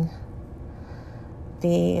everything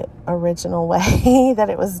the original way that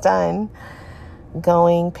it was done.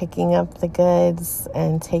 Picking up the goods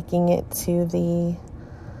and taking it to the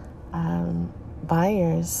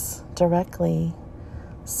buyers directly.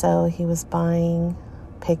 So he was buying,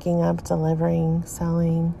 picking up, delivering,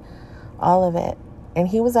 selling, all of it. And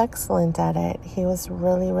he was excellent at it. He was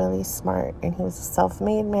really, really smart. And he was a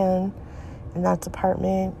self-made man in that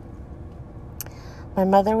department. My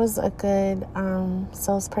mother was a good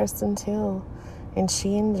salesperson too. And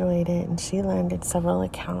she enjoyed it. And she landed several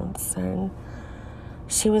accounts. And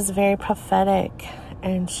she was very prophetic.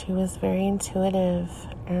 And she was very intuitive.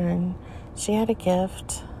 And she had a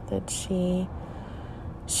gift that she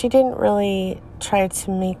didn't really try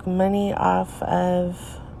to make money off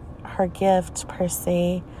of her gift per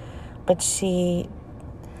se, but she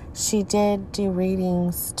did do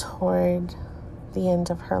readings toward the end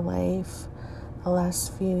of her life, the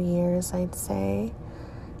last few years, I'd say,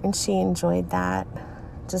 and she enjoyed that,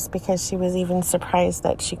 just because she was even surprised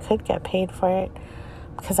that she could get paid for it,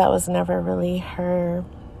 because that was never really her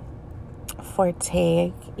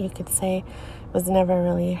forte, you could say. It was never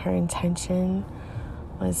really her intention,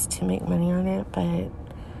 was to make money on it, but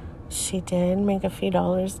she did make a few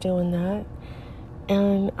dollars doing that.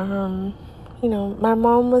 And, my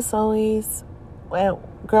mom was always,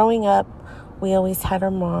 growing up, we always had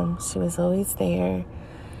our mom. She was always there,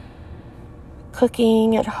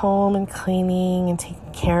 cooking at home and cleaning and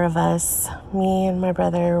taking care of us. Me and my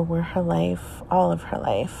brother were her life, all of her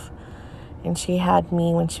life. And she had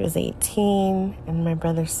me when she was 18, and my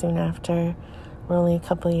brother soon after. We're only a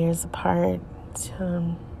couple years apart.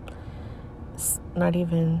 not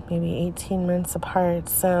even maybe 18 months apart.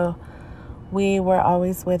 So we were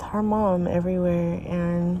always with her mom everywhere,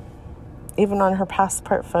 and even on her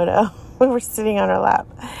passport photo, we were sitting on her lap.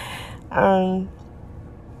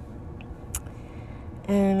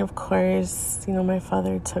 And of course, my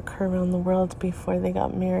father took her around the world before they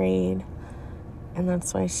got married. And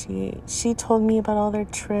that's why she told me about all their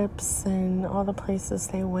trips and all the places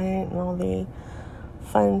they went and all the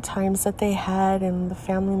fun times that they had and the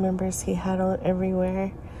family members he had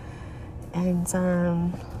everywhere. And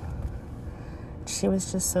she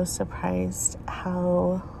was just so surprised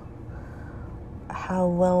how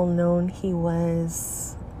well known he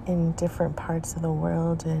was in different parts of the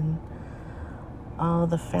world, and all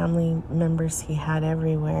the family members he had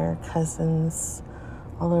everywhere, cousins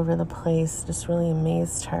all over the place, just really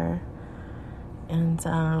amazed her. And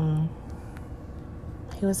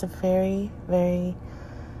he was a very, very,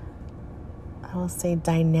 I will say,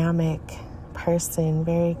 dynamic person,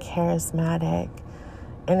 very charismatic,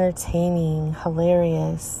 entertaining,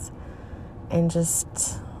 hilarious, and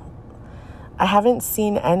just, I haven't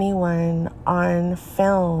seen anyone on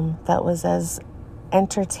film that was as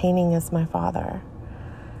entertaining as my father.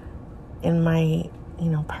 In my,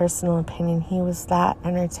 personal opinion, he was that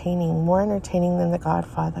entertaining, more entertaining than The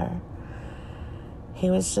Godfather. He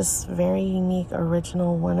was just very unique,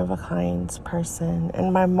 original, one-of-a-kind person.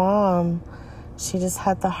 And my mom, she just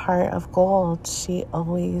had the heart of gold. She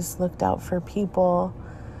always looked out for people.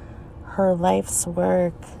 Her life's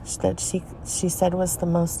work that she said was the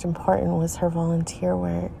most important was her volunteer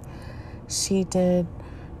work. She did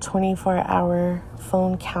 24-hour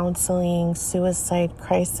phone counseling, suicide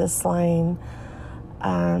crisis line,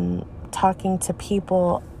 talking to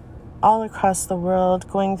people all across the world,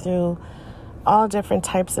 going through all different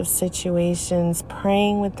types of situations,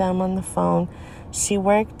 praying with them on the phone. It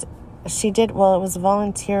was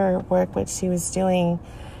volunteer work, which she was doing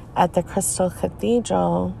at the Crystal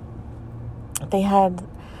Cathedral. They had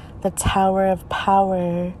the Tower of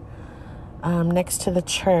Power next to the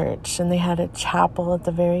church, and they had a chapel at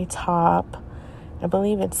the very top. I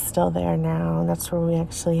believe it's still there now. That's where we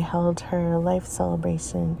actually held her life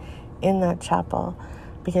celebration, in that chapel,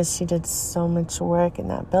 because she did so much work in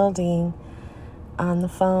that building, on the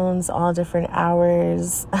phones, all different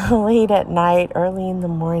hours, late at night, early in the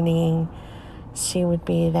morning. She would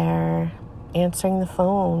be there answering the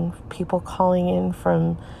phone, people calling in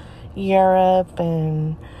from Europe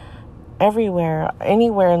and everywhere,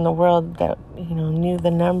 anywhere in the world that, knew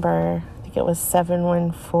the number. I think it was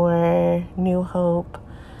 714 New Hope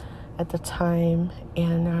at the time.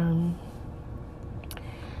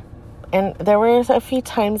 And there were a few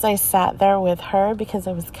times I sat there with her because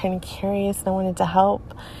I was kind of curious and I wanted to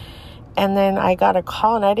help. And then I got a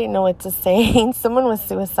call and I didn't know what to say. And someone was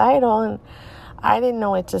suicidal and I didn't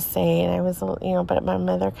know what to say. And I was, but my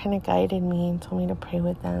mother kind of guided me and told me to pray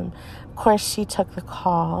with them. Of course, she took the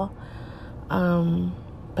call.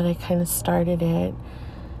 But I kind of started it.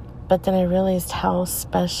 But then I realized how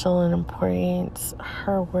special and important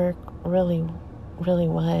her work really, really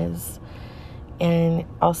was. And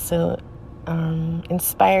also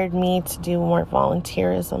inspired me to do more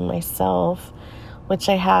volunteerism myself, which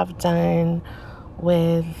I have done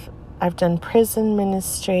I've done prison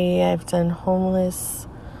ministry, I've done homeless,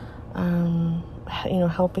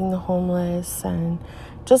 helping the homeless, and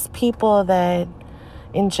just people that,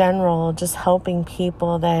 in general, just helping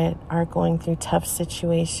people that are going through tough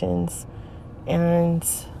situations and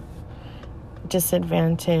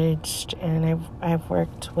disadvantaged. And I've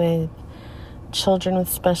worked with children with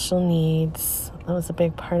special needs. That was a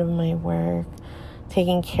big part of my work.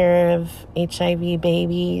 Taking care of HIV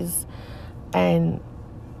babies and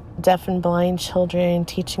deaf and blind children,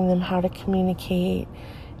 teaching them how to communicate.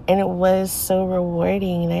 And it was so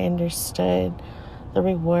rewarding, and I understood the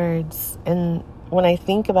rewards. And when I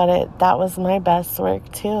think about it, that was my best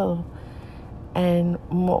work too. And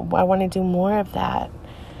I want to do more of that.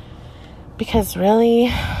 Because really,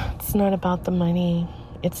 it's not about the money.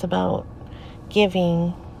 It's about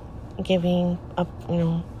giving up,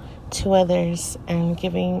 to others, and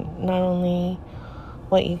giving not only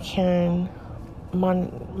what you can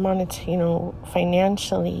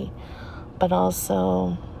financially, but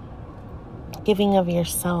also giving of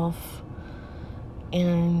yourself.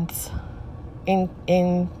 And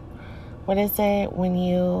in what is it, when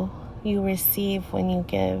you receive when you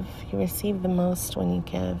give, you receive the most when you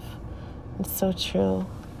give. It's so true.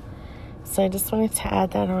 So I just wanted to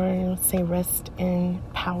add that on and say rest in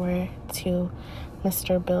power to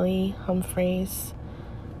Mr. Billy Humphreys,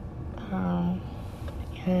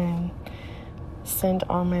 and send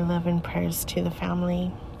all my love and prayers to the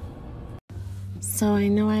family. So I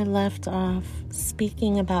know I left off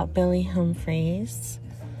speaking about Billy Humphreys,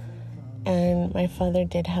 and my father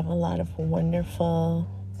did have a lot of wonderful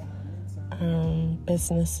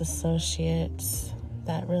business associates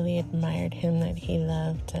that really admired him, that he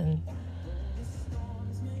loved, and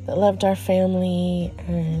that loved our family,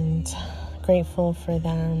 and grateful for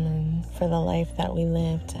them and for the life that we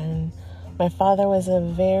lived. And my father was a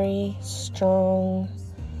very strong,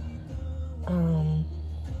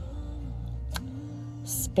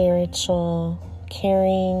 spiritual,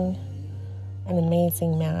 caring, and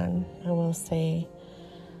amazing man, I will say.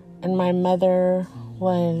 And my mother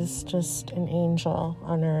was just an angel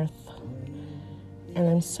on earth. And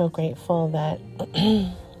I'm so grateful that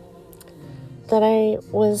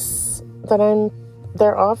I'm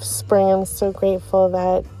their offspring. I'm so grateful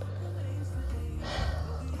that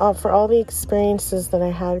for all the experiences that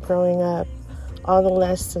I had growing up, all the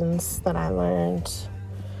lessons that I learned.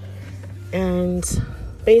 And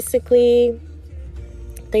basically,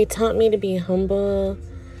 they taught me to be humble,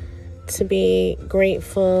 to be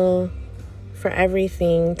grateful for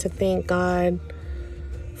everything, to thank God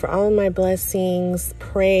for all of my blessings,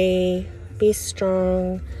 pray, be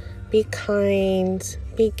strong, be kind,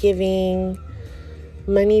 be giving.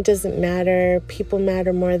 Money doesn't matter. People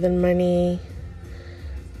matter more than money.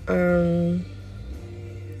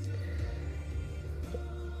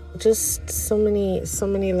 Just so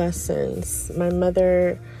many lessons. My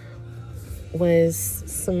mother was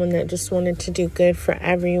someone that just wanted to do good for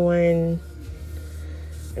everyone.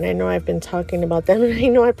 And I know I've been talking about them, and I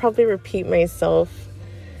know I probably repeat myself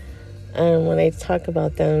when I talk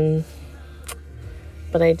about them.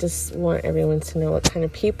 But I just want everyone to know what kind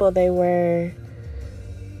of people they were.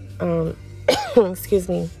 Excuse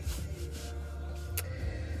me.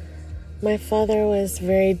 My father was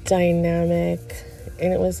very dynamic,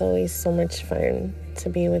 and it was always so much fun to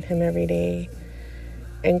be with him every day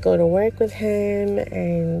and go to work with him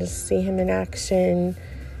and just see him in action.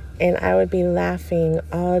 And I would be laughing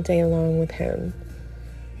all day long with him.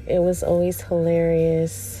 It was always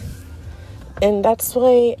hilarious. And that's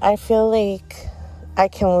why I feel like I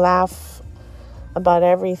can laugh about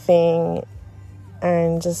everything,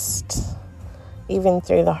 and just, even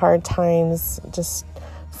through the hard times, just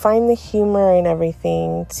find the humor in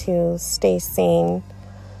everything to stay sane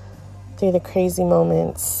through the crazy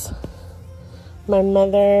moments. My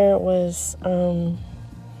mother was,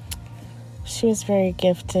 she was very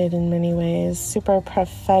gifted in many ways, super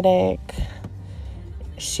prophetic.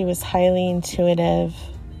 She was highly intuitive.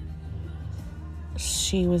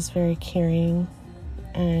 She was very caring,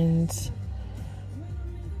 and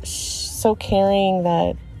so caring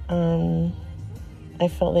that I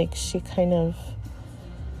felt like she kind of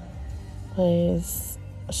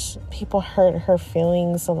people hurt her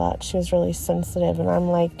feelings a lot. She was really sensitive, and I'm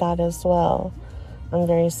like that as well. I'm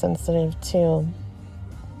very sensitive too.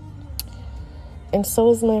 And so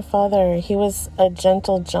was my father. He was a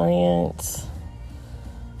gentle giant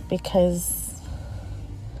because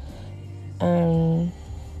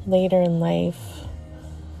later in life,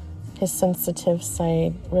 his sensitive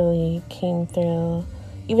side really came through,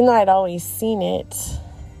 even though I'd always seen it,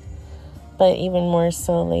 but even more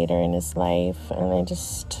so later in his life. And I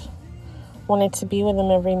just wanted to be with him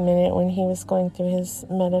every minute when he was going through his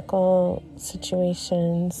medical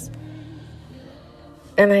situations.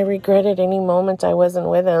 And I regretted any moment I wasn't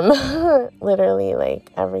with him, literally,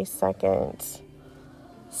 like, every second.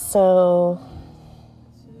 So,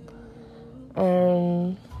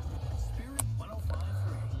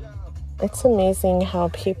 it's amazing how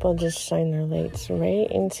people just shine their lights right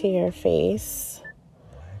into your face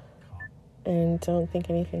and don't think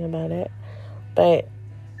anything about it. But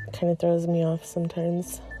it kind of throws me off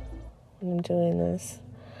sometimes when I'm doing this.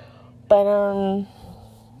 But,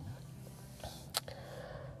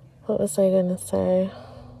 what was I going to say?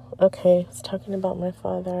 Okay, I was talking about my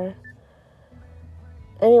father.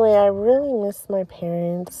 Anyway, I really miss my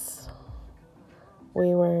parents.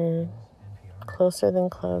 We were closer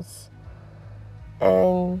than close.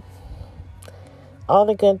 And all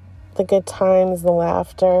the good times, the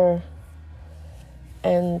laughter,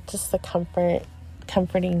 and just the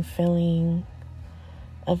comforting feeling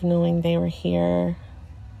of knowing they were here.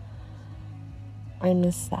 I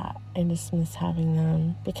miss that. I just miss having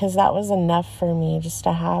them, because that was enough for me, just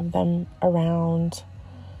to have them around,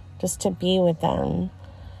 just to be with them.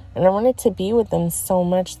 And I wanted to be with them so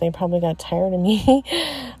much, they probably got tired of me.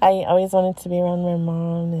 I always wanted to be around my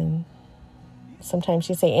mom, and sometimes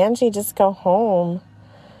she'd say, Angie, just go home.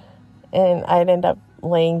 And I'd end up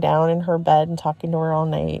laying down in her bed and talking to her all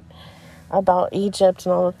night about Egypt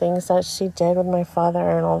and all the things that she did with my father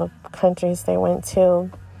and all the countries they went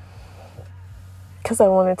to. because I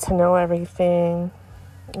wanted to know everything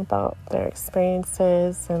about their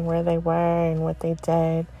experiences and where they were and what they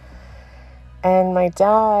did. And my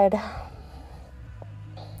dad,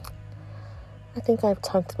 I think I've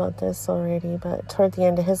talked about this already, but toward the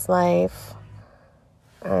end of his life,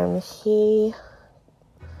 he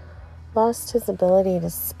lost his ability to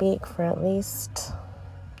speak for at least,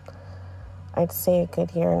 I'd say, a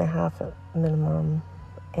good year and a half at minimum.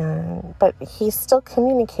 But he still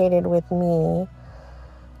communicated with me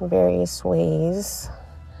in various ways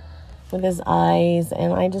with his eyes,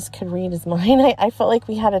 and I just could read his mind. I felt like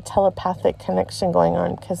we had a telepathic connection going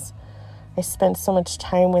on because I spent so much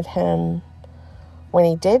time with him when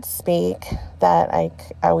he did speak that I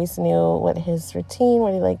always knew what his routine,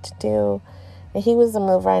 what he liked to do. And he was a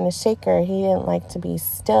mover and a shaker. He didn't like to be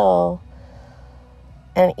still.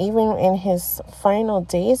 And even in his final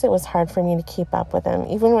days, it was hard for me to keep up with him.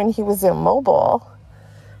 Even when he was immobile.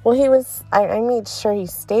 Well, I made sure he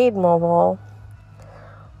stayed mobile,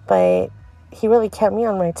 but he really kept me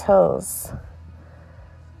on my toes.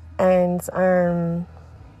 And so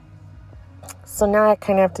now I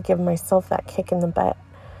kind of have to give myself that kick in the butt,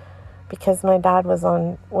 because my dad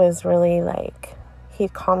was really like,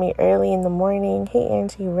 he'd call me early in the morning. Hey,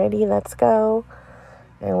 Angie, you ready? Let's go.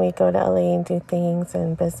 And we go to LA and do things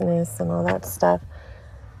and business and all that stuff.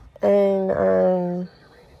 And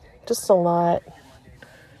just a lot.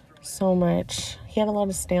 So much. He had a lot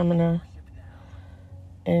of stamina.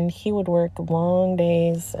 And he would work long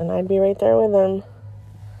days, and I'd be right there with him,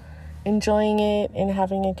 enjoying it and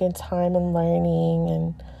having a good time and learning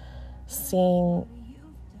and seeing.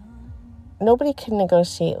 Nobody could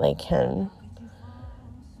negotiate like him.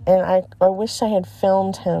 And I wish I had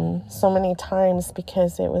filmed him so many times,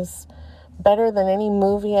 because it was better than any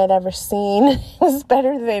movie I'd ever seen. It was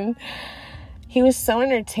he was so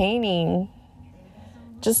entertaining.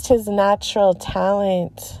 Just his natural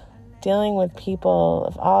talent, dealing with people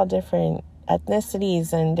of all different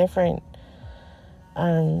ethnicities and different,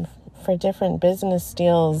 for different business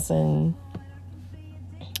deals, and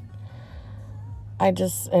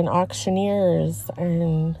auctioneers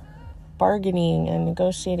and bargaining and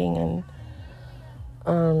negotiating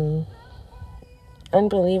and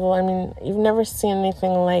unbelievable. I mean, you've never seen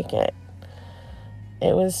anything like it.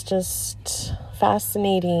 It was just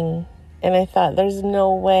fascinating, and I thought, there's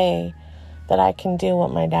no way that I can do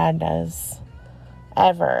what my dad does,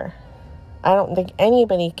 ever. I don't think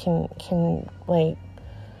anybody can like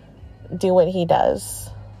do what he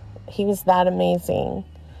does. He was that amazing.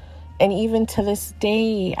 And even to this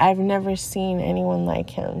day, I've never seen anyone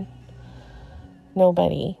like him.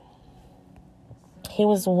 Nobody. He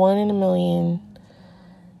was 1 in a million.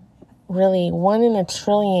 Really, 1 in a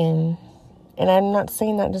trillion. And I'm not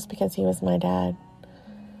saying that just because he was my dad.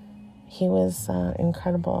 He was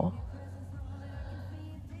incredible.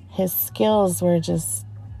 His skills were just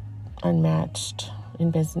unmatched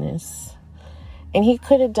in business. And he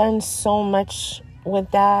could have done so much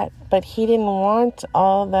with that, but he didn't want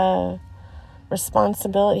all the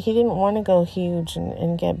responsibility. He didn't want to go huge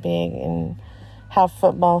and get big and have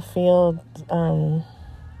football field,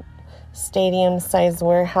 stadium-sized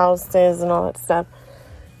warehouses and all that stuff.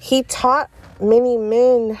 He taught many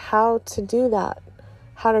men how to do that,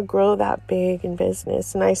 how to grow that big in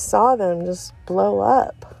business. And I saw them just blow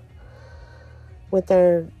up with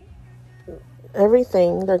their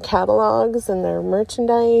everything, their catalogs and their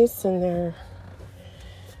merchandise and their...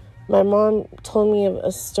 My mom told me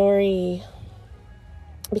a story,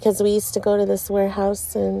 because we used to go to this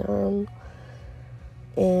warehouse in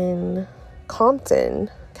Compton,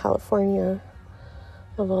 California,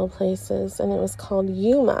 of all places, and it was called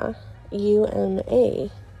Yuma,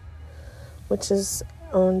 U-M-A, which is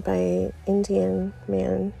owned by an Indian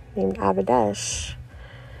man named Avadesh.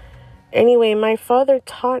 Anyway, my father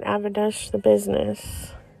taught Avadesh the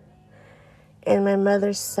business. And my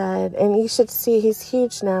mother said, and you should see, he's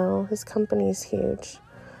huge now. His company's huge.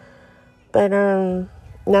 But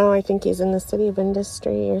now I think he's in the city of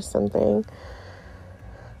industry or something.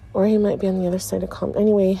 Or he might be on the other side of Compton.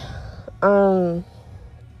 Anyway,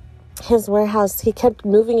 his warehouse, he kept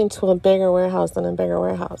moving into a bigger warehouse and a bigger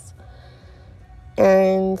warehouse.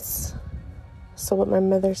 And so what my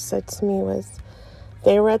mother said to me was,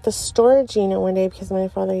 they were at the storage unit one day, because my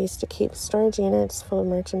father used to keep storage units full of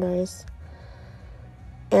merchandise.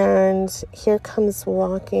 And here comes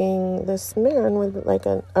walking this man with like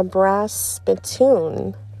a brass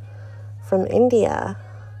spittoon from India.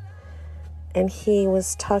 And he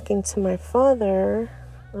was talking to my father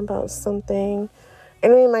about something.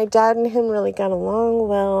 Anyway, my dad and him really got along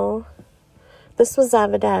well. This was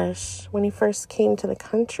Avadesh when he first came to the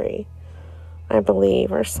country, I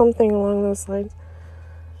believe, or something along those lines.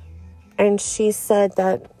 And she said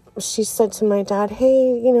to my dad,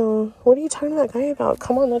 hey, what are you talking to that guy about?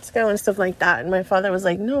 Come on, let's go, and stuff like that. And my father was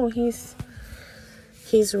like, no, he's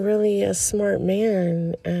really a smart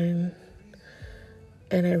man, and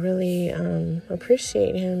I really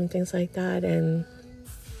appreciate him, and things like that. And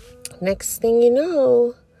next thing you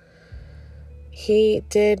know, he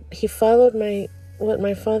followed what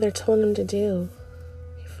my father told him to do.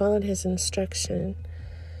 He followed his instruction.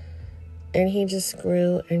 And he just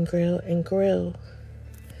grew and grew and grew.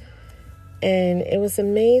 And it was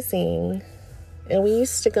amazing. And we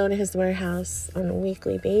used to go to his warehouse on a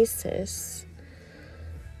weekly basis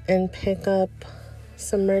and pick up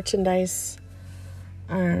some merchandise,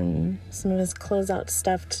 some of his closeout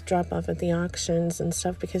stuff to drop off at the auctions and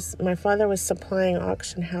stuff, because my father was supplying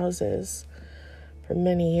auction houses for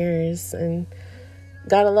many years and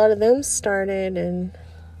got a lot of them started and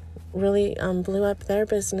really blew up their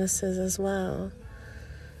businesses as well.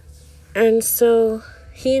 And so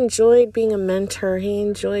he enjoyed being a mentor. He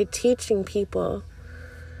enjoyed teaching people.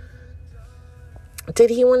 Did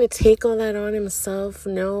he want to take all that on himself?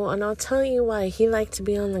 No. And I'll tell you why. He liked to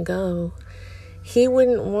be on the go. He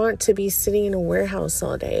wouldn't want to be sitting in a warehouse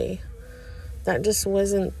all day. That just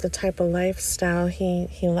wasn't the type of lifestyle he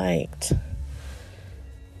liked.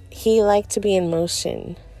 He liked to be in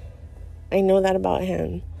motion. I know that about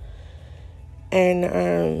him.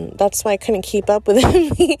 And that's why I couldn't keep up with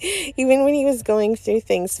him. Even when he was going through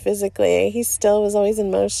things physically, he still was always in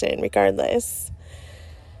motion, regardless.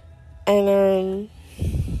 And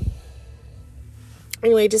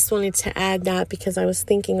anyway, I just wanted to add that because I was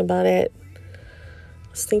thinking about it.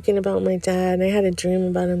 I was thinking about my dad, and I had a dream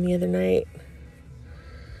about him the other night.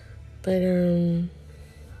 But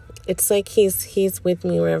it's like he's with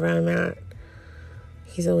me wherever I'm at.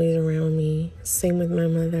 He's always around me. Same with my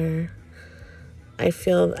mother. I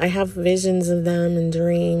have visions of them and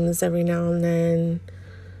dreams every now and then.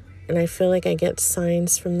 And I feel like I get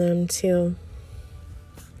signs from them too.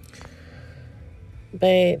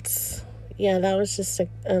 But yeah, that was just a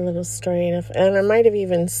little story. And I might have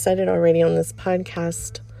even said it already on this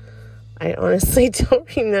podcast. I honestly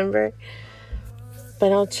don't remember.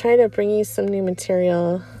 But I'll try to bring you some new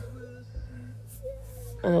material.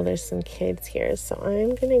 Oh, there's some kids here. So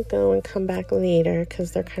I'm going to go and come back later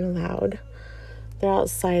because they're kind of loud. They're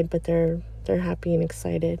outside, but they're happy and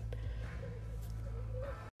excited.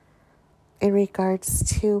 In regards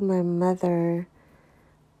to my mother,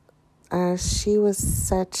 she was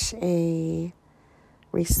such a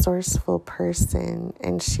resourceful person,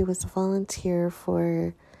 and she was a volunteer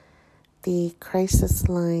for the crisis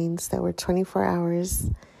lines that were 24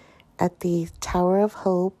 hours at the Tower of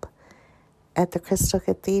Hope at the Crystal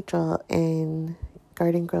Cathedral in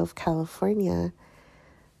Garden Grove, California.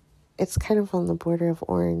 It's kind of on the border of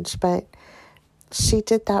Orange, but she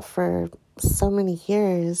did that for so many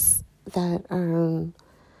years that, and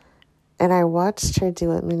I watched her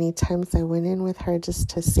do it many times. I went in with her just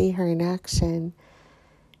to see her in action,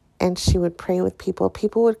 and she would pray with people.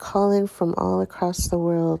 People would call in from all across the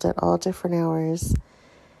world at all different hours,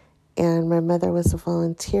 and my mother was a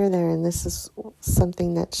volunteer there, and this is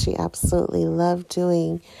something that she absolutely loved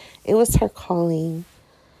doing. It was her calling.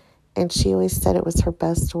 And she always said it was her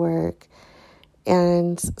best work.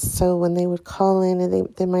 And so when they would call in,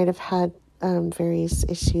 and they might have had various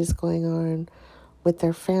issues going on with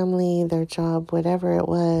their family, their job, whatever it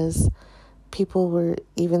was, people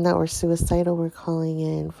even that were suicidal, were calling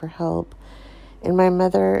in for help. And my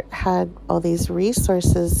mother had all these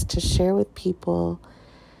resources to share with people.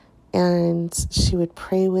 And she would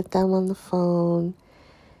pray with them on the phone.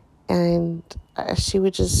 And she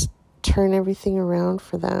would just turn everything around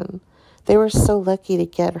for them. They were so lucky to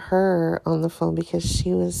get her on the phone because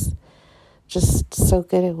she was just so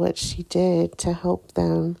good at what she did to help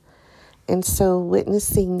them. And so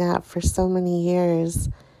witnessing that for so many years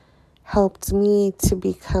helped me to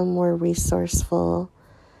become more resourceful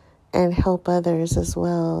and help others as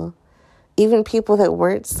well. Even people that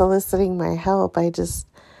weren't soliciting my help, I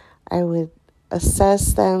would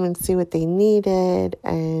assess them and see what they needed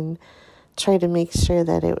and try to make sure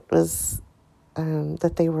that it was,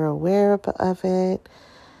 that they were aware of it.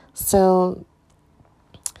 So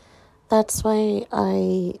that's why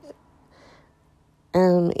I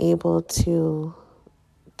am able to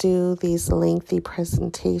do these lengthy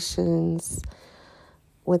presentations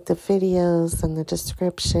with the videos and the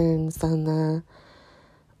descriptions and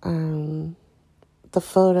the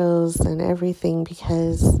photos and everything,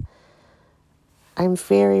 because I'm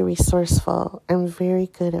very resourceful. I'm very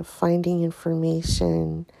good at finding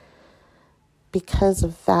information because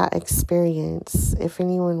of that experience. If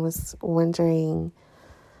anyone was wondering,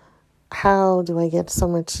 how do I get so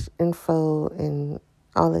much info and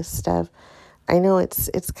all this stuff? I know it's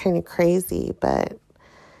kind of crazy, but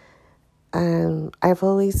I've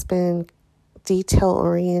always been detail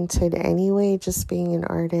oriented anyway, just being an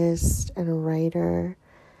artist and a writer.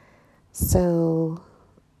 So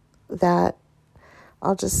that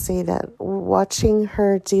I'll just say that watching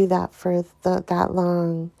her do that for that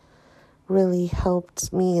long really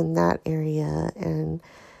helped me in that area, and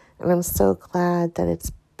I'm so glad that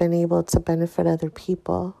it's been able to benefit other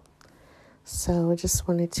people. So I just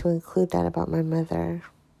wanted to include that about my mother.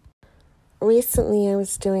 Recently, I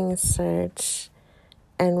was doing a search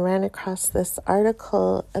and ran across this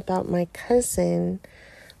article about my cousin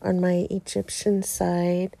on my Egyptian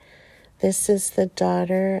side. This is the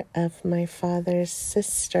daughter of my father's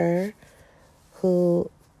sister, who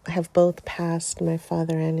have both passed, my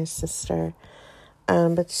father and his sister.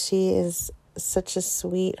 But she is such a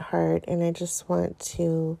sweetheart, and I just want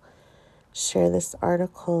to share this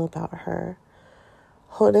article about her.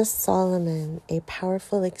 Hoda Solomon, a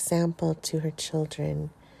powerful example to her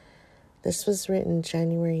children. This was written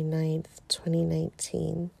January 9th,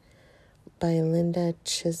 2019 by Linda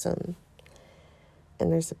Chisholm.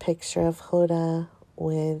 And there's a picture of Hoda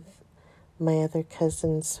with my other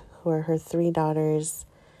cousins, who are her three daughters,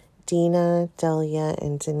 Dina, Delia,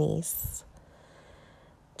 and Denise.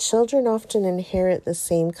 Children often inherit the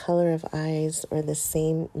same color of eyes or the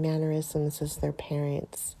same mannerisms as their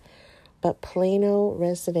parents. But Plano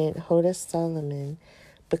resident Hoda Solomon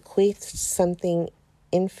bequeathed something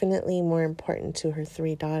infinitely more important to her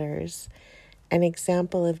three daughters, an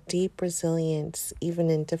example of deep resilience even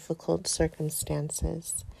in difficult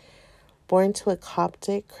circumstances. Born to a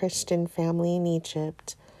Coptic Christian family in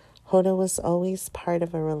Egypt, Hoda was always part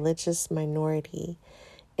of a religious minority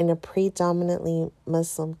in a predominantly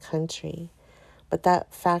Muslim country, but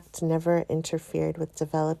that fact never interfered with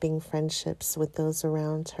developing friendships with those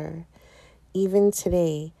around her. Even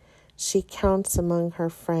today, she counts among her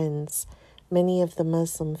friends many of the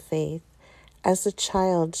Muslim faith. As a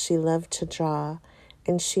child, she loved to draw,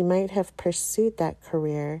 and she might have pursued that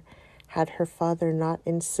career had her father not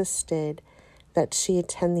insisted that she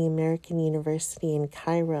attend the American University in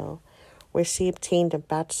Cairo, where she obtained a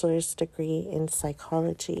bachelor's degree in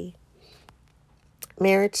psychology.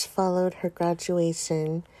 Marriage followed her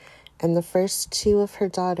graduation, and the first two of her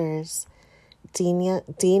daughters, Dina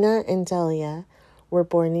and Delia, were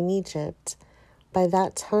born in Egypt. By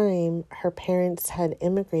that time, her parents had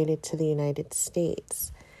immigrated to the United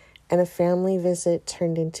States, and a family visit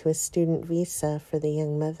turned into a student visa for the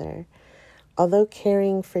young mother. Although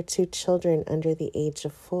caring for two children under the age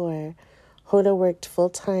of 4, Hoda worked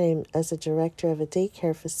full-time as a director of a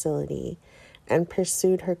daycare facility and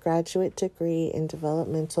pursued her graduate degree in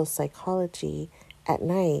developmental psychology at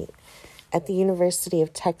night at the University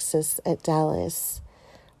of Texas at Dallas.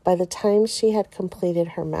 By the time she had completed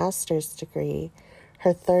her master's degree,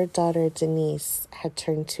 her third daughter, Denise, had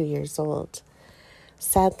turned 2 years old.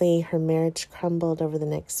 Sadly, her marriage crumbled over the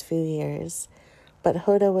next few years, but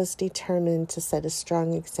Hoda was determined to set a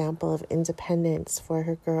strong example of independence for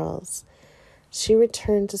her girls. She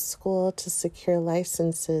returned to school to secure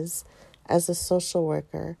licenses as a social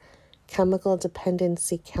worker, chemical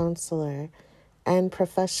dependency counselor, and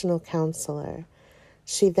professional counselor.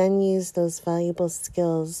 She then used those valuable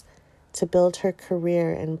skills to build her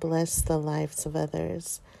career and bless the lives of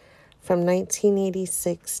others. From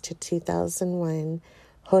 1986 to 2001,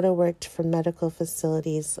 Hoda worked for medical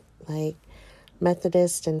facilities like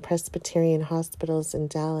Methodist and Presbyterian hospitals in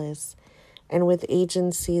Dallas, and with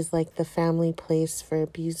agencies like the Family Place for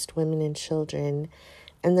Abused Women and Children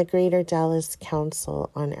and the Greater Dallas Council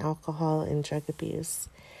on Alcohol and Drug Abuse.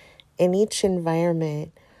 In each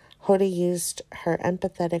environment, Hoda used her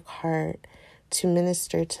empathetic heart to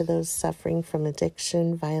minister to those suffering from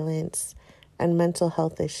addiction, violence, and mental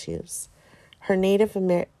health issues. Her native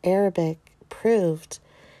Arabic proved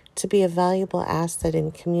to be a valuable asset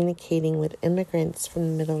in communicating with immigrants from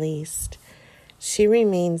the Middle East. She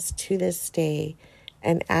remains to this day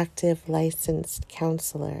an active licensed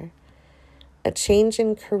counselor. A change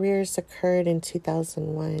in careers occurred in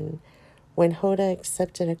 2001 when Hoda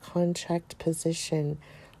accepted a contract position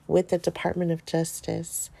with the Department of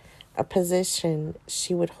Justice, a position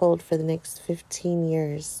she would hold for the next 15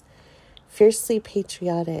 years. Fiercely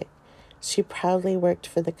patriotic, she proudly worked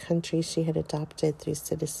for the country she had adopted through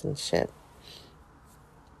citizenship.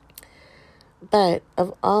 But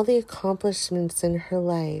of all the accomplishments in her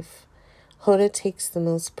life, Hoda takes the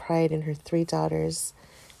most pride in her 3 daughters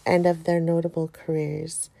and of their notable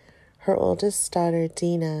careers. Her oldest daughter,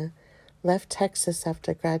 Dina, left Texas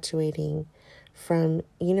after graduating, from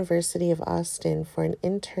University of Austin for an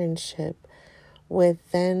internship with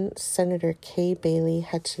then Senator Kay Bailey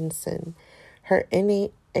Hutchinson. Her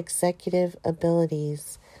innate executive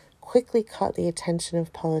abilities quickly caught the attention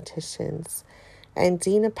of politicians, and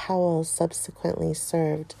Dina Powell subsequently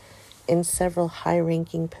served in several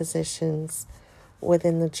high-ranking positions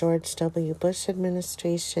within the George W. Bush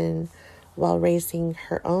administration while raising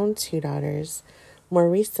her own two daughters. More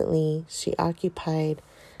recently, she occupied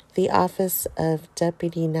the office of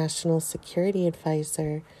Deputy National Security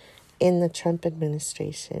Advisor in the Trump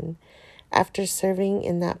administration. After serving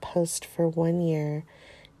in that post for 1 year,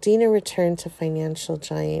 Dina returned to financial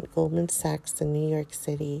giant Goldman Sachs in New York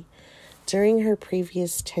City. During her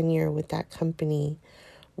previous tenure with that company,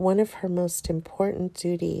 one of her most important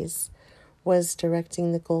duties was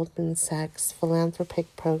directing the Goldman Sachs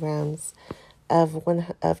philanthropic programs of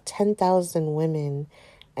 10,000 women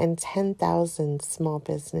and 10,000 small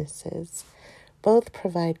businesses. Both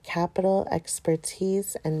provide capital,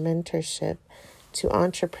 expertise, and mentorship to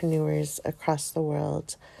entrepreneurs across the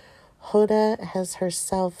world. Hoda has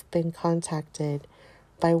herself been contacted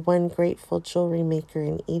by one grateful jewelry maker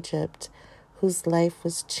in Egypt whose life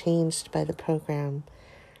was changed by the program.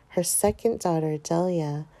 Her second daughter,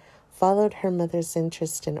 Delia, followed her mother's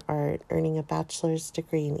interest in art, earning a bachelor's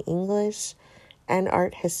degree in English and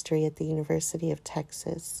art history at the University of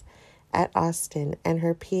Texas at Austin and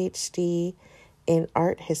her PhD in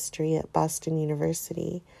art history at Boston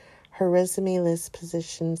University. Her resume lists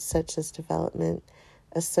positions such as development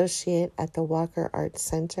associate at the Walker Art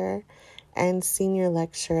Center and senior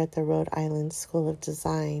lecturer at the Rhode Island School of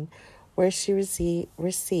Design, where she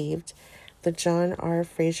received the John R.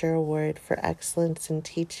 Fraser Award for Excellence in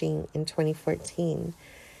Teaching in 2014.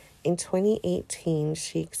 In 2018,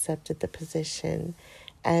 she accepted the position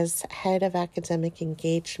as head of academic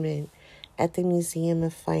engagement at the Museum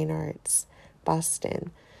of Fine Arts,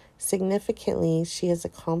 Boston. Significantly, she has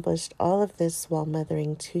accomplished all of this while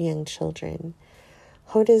mothering two young children.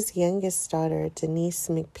 Hoda's youngest daughter, Denise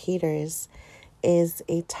McPeters, is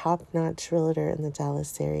a top-notch realtor in the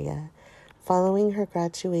Dallas area. Following her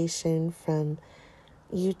graduation from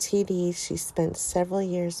UTD, she spent several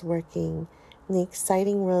years working in the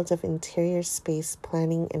exciting world of interior space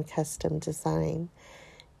planning and custom design.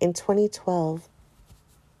 In 2012,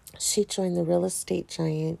 she joined the real estate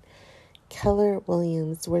giant Keller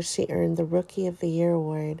Williams, where she earned the Rookie of the Year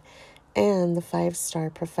award and the 5-star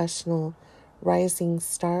Professional Rising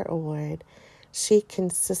Star award. She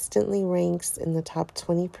consistently ranks in the top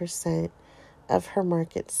 20% of her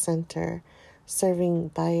market center, serving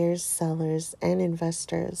buyers, sellers, and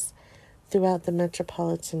investors throughout the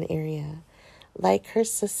metropolitan area. Like her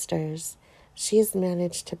sisters, she has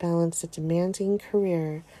managed to balance a demanding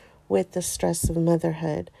career with the stress of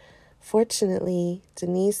motherhood. Fortunately,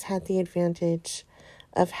 Denise had the advantage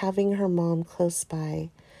of having her mom close by.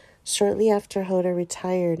 Shortly after Hoda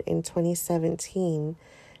retired in 2017,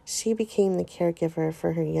 she became the caregiver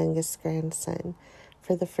for her youngest grandson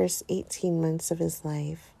for the first 18 months of his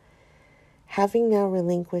life. Having now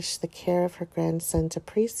relinquished the care of her grandson to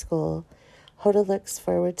preschool, Hoda looks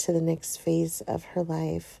forward to the next phase of her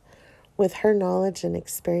life. With her knowledge and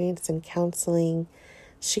experience in counseling,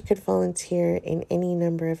 she could volunteer in any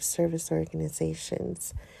number of service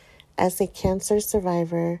organizations. As a cancer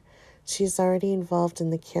survivor, she's already involved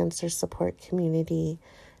in the cancer support community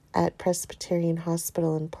at Presbyterian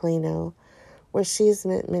Hospital in Plano, where she has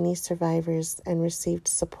met many survivors and received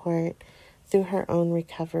support through her own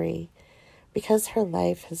recovery. Because her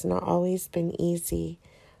life has not always been easy,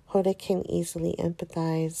 Hoda can easily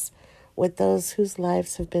empathize with those whose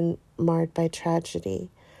lives have been marred by tragedy,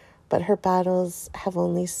 but her battles have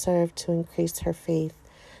only served to increase her faith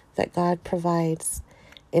that God provides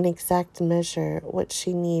in exact measure what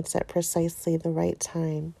she needs at precisely the right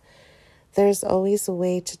time. There is always a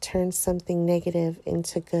way to turn something negative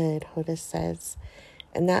into good, Hoda says,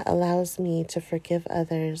 and that allows me to forgive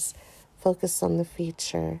others, focus on the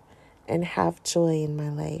future, and have joy in my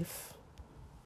life.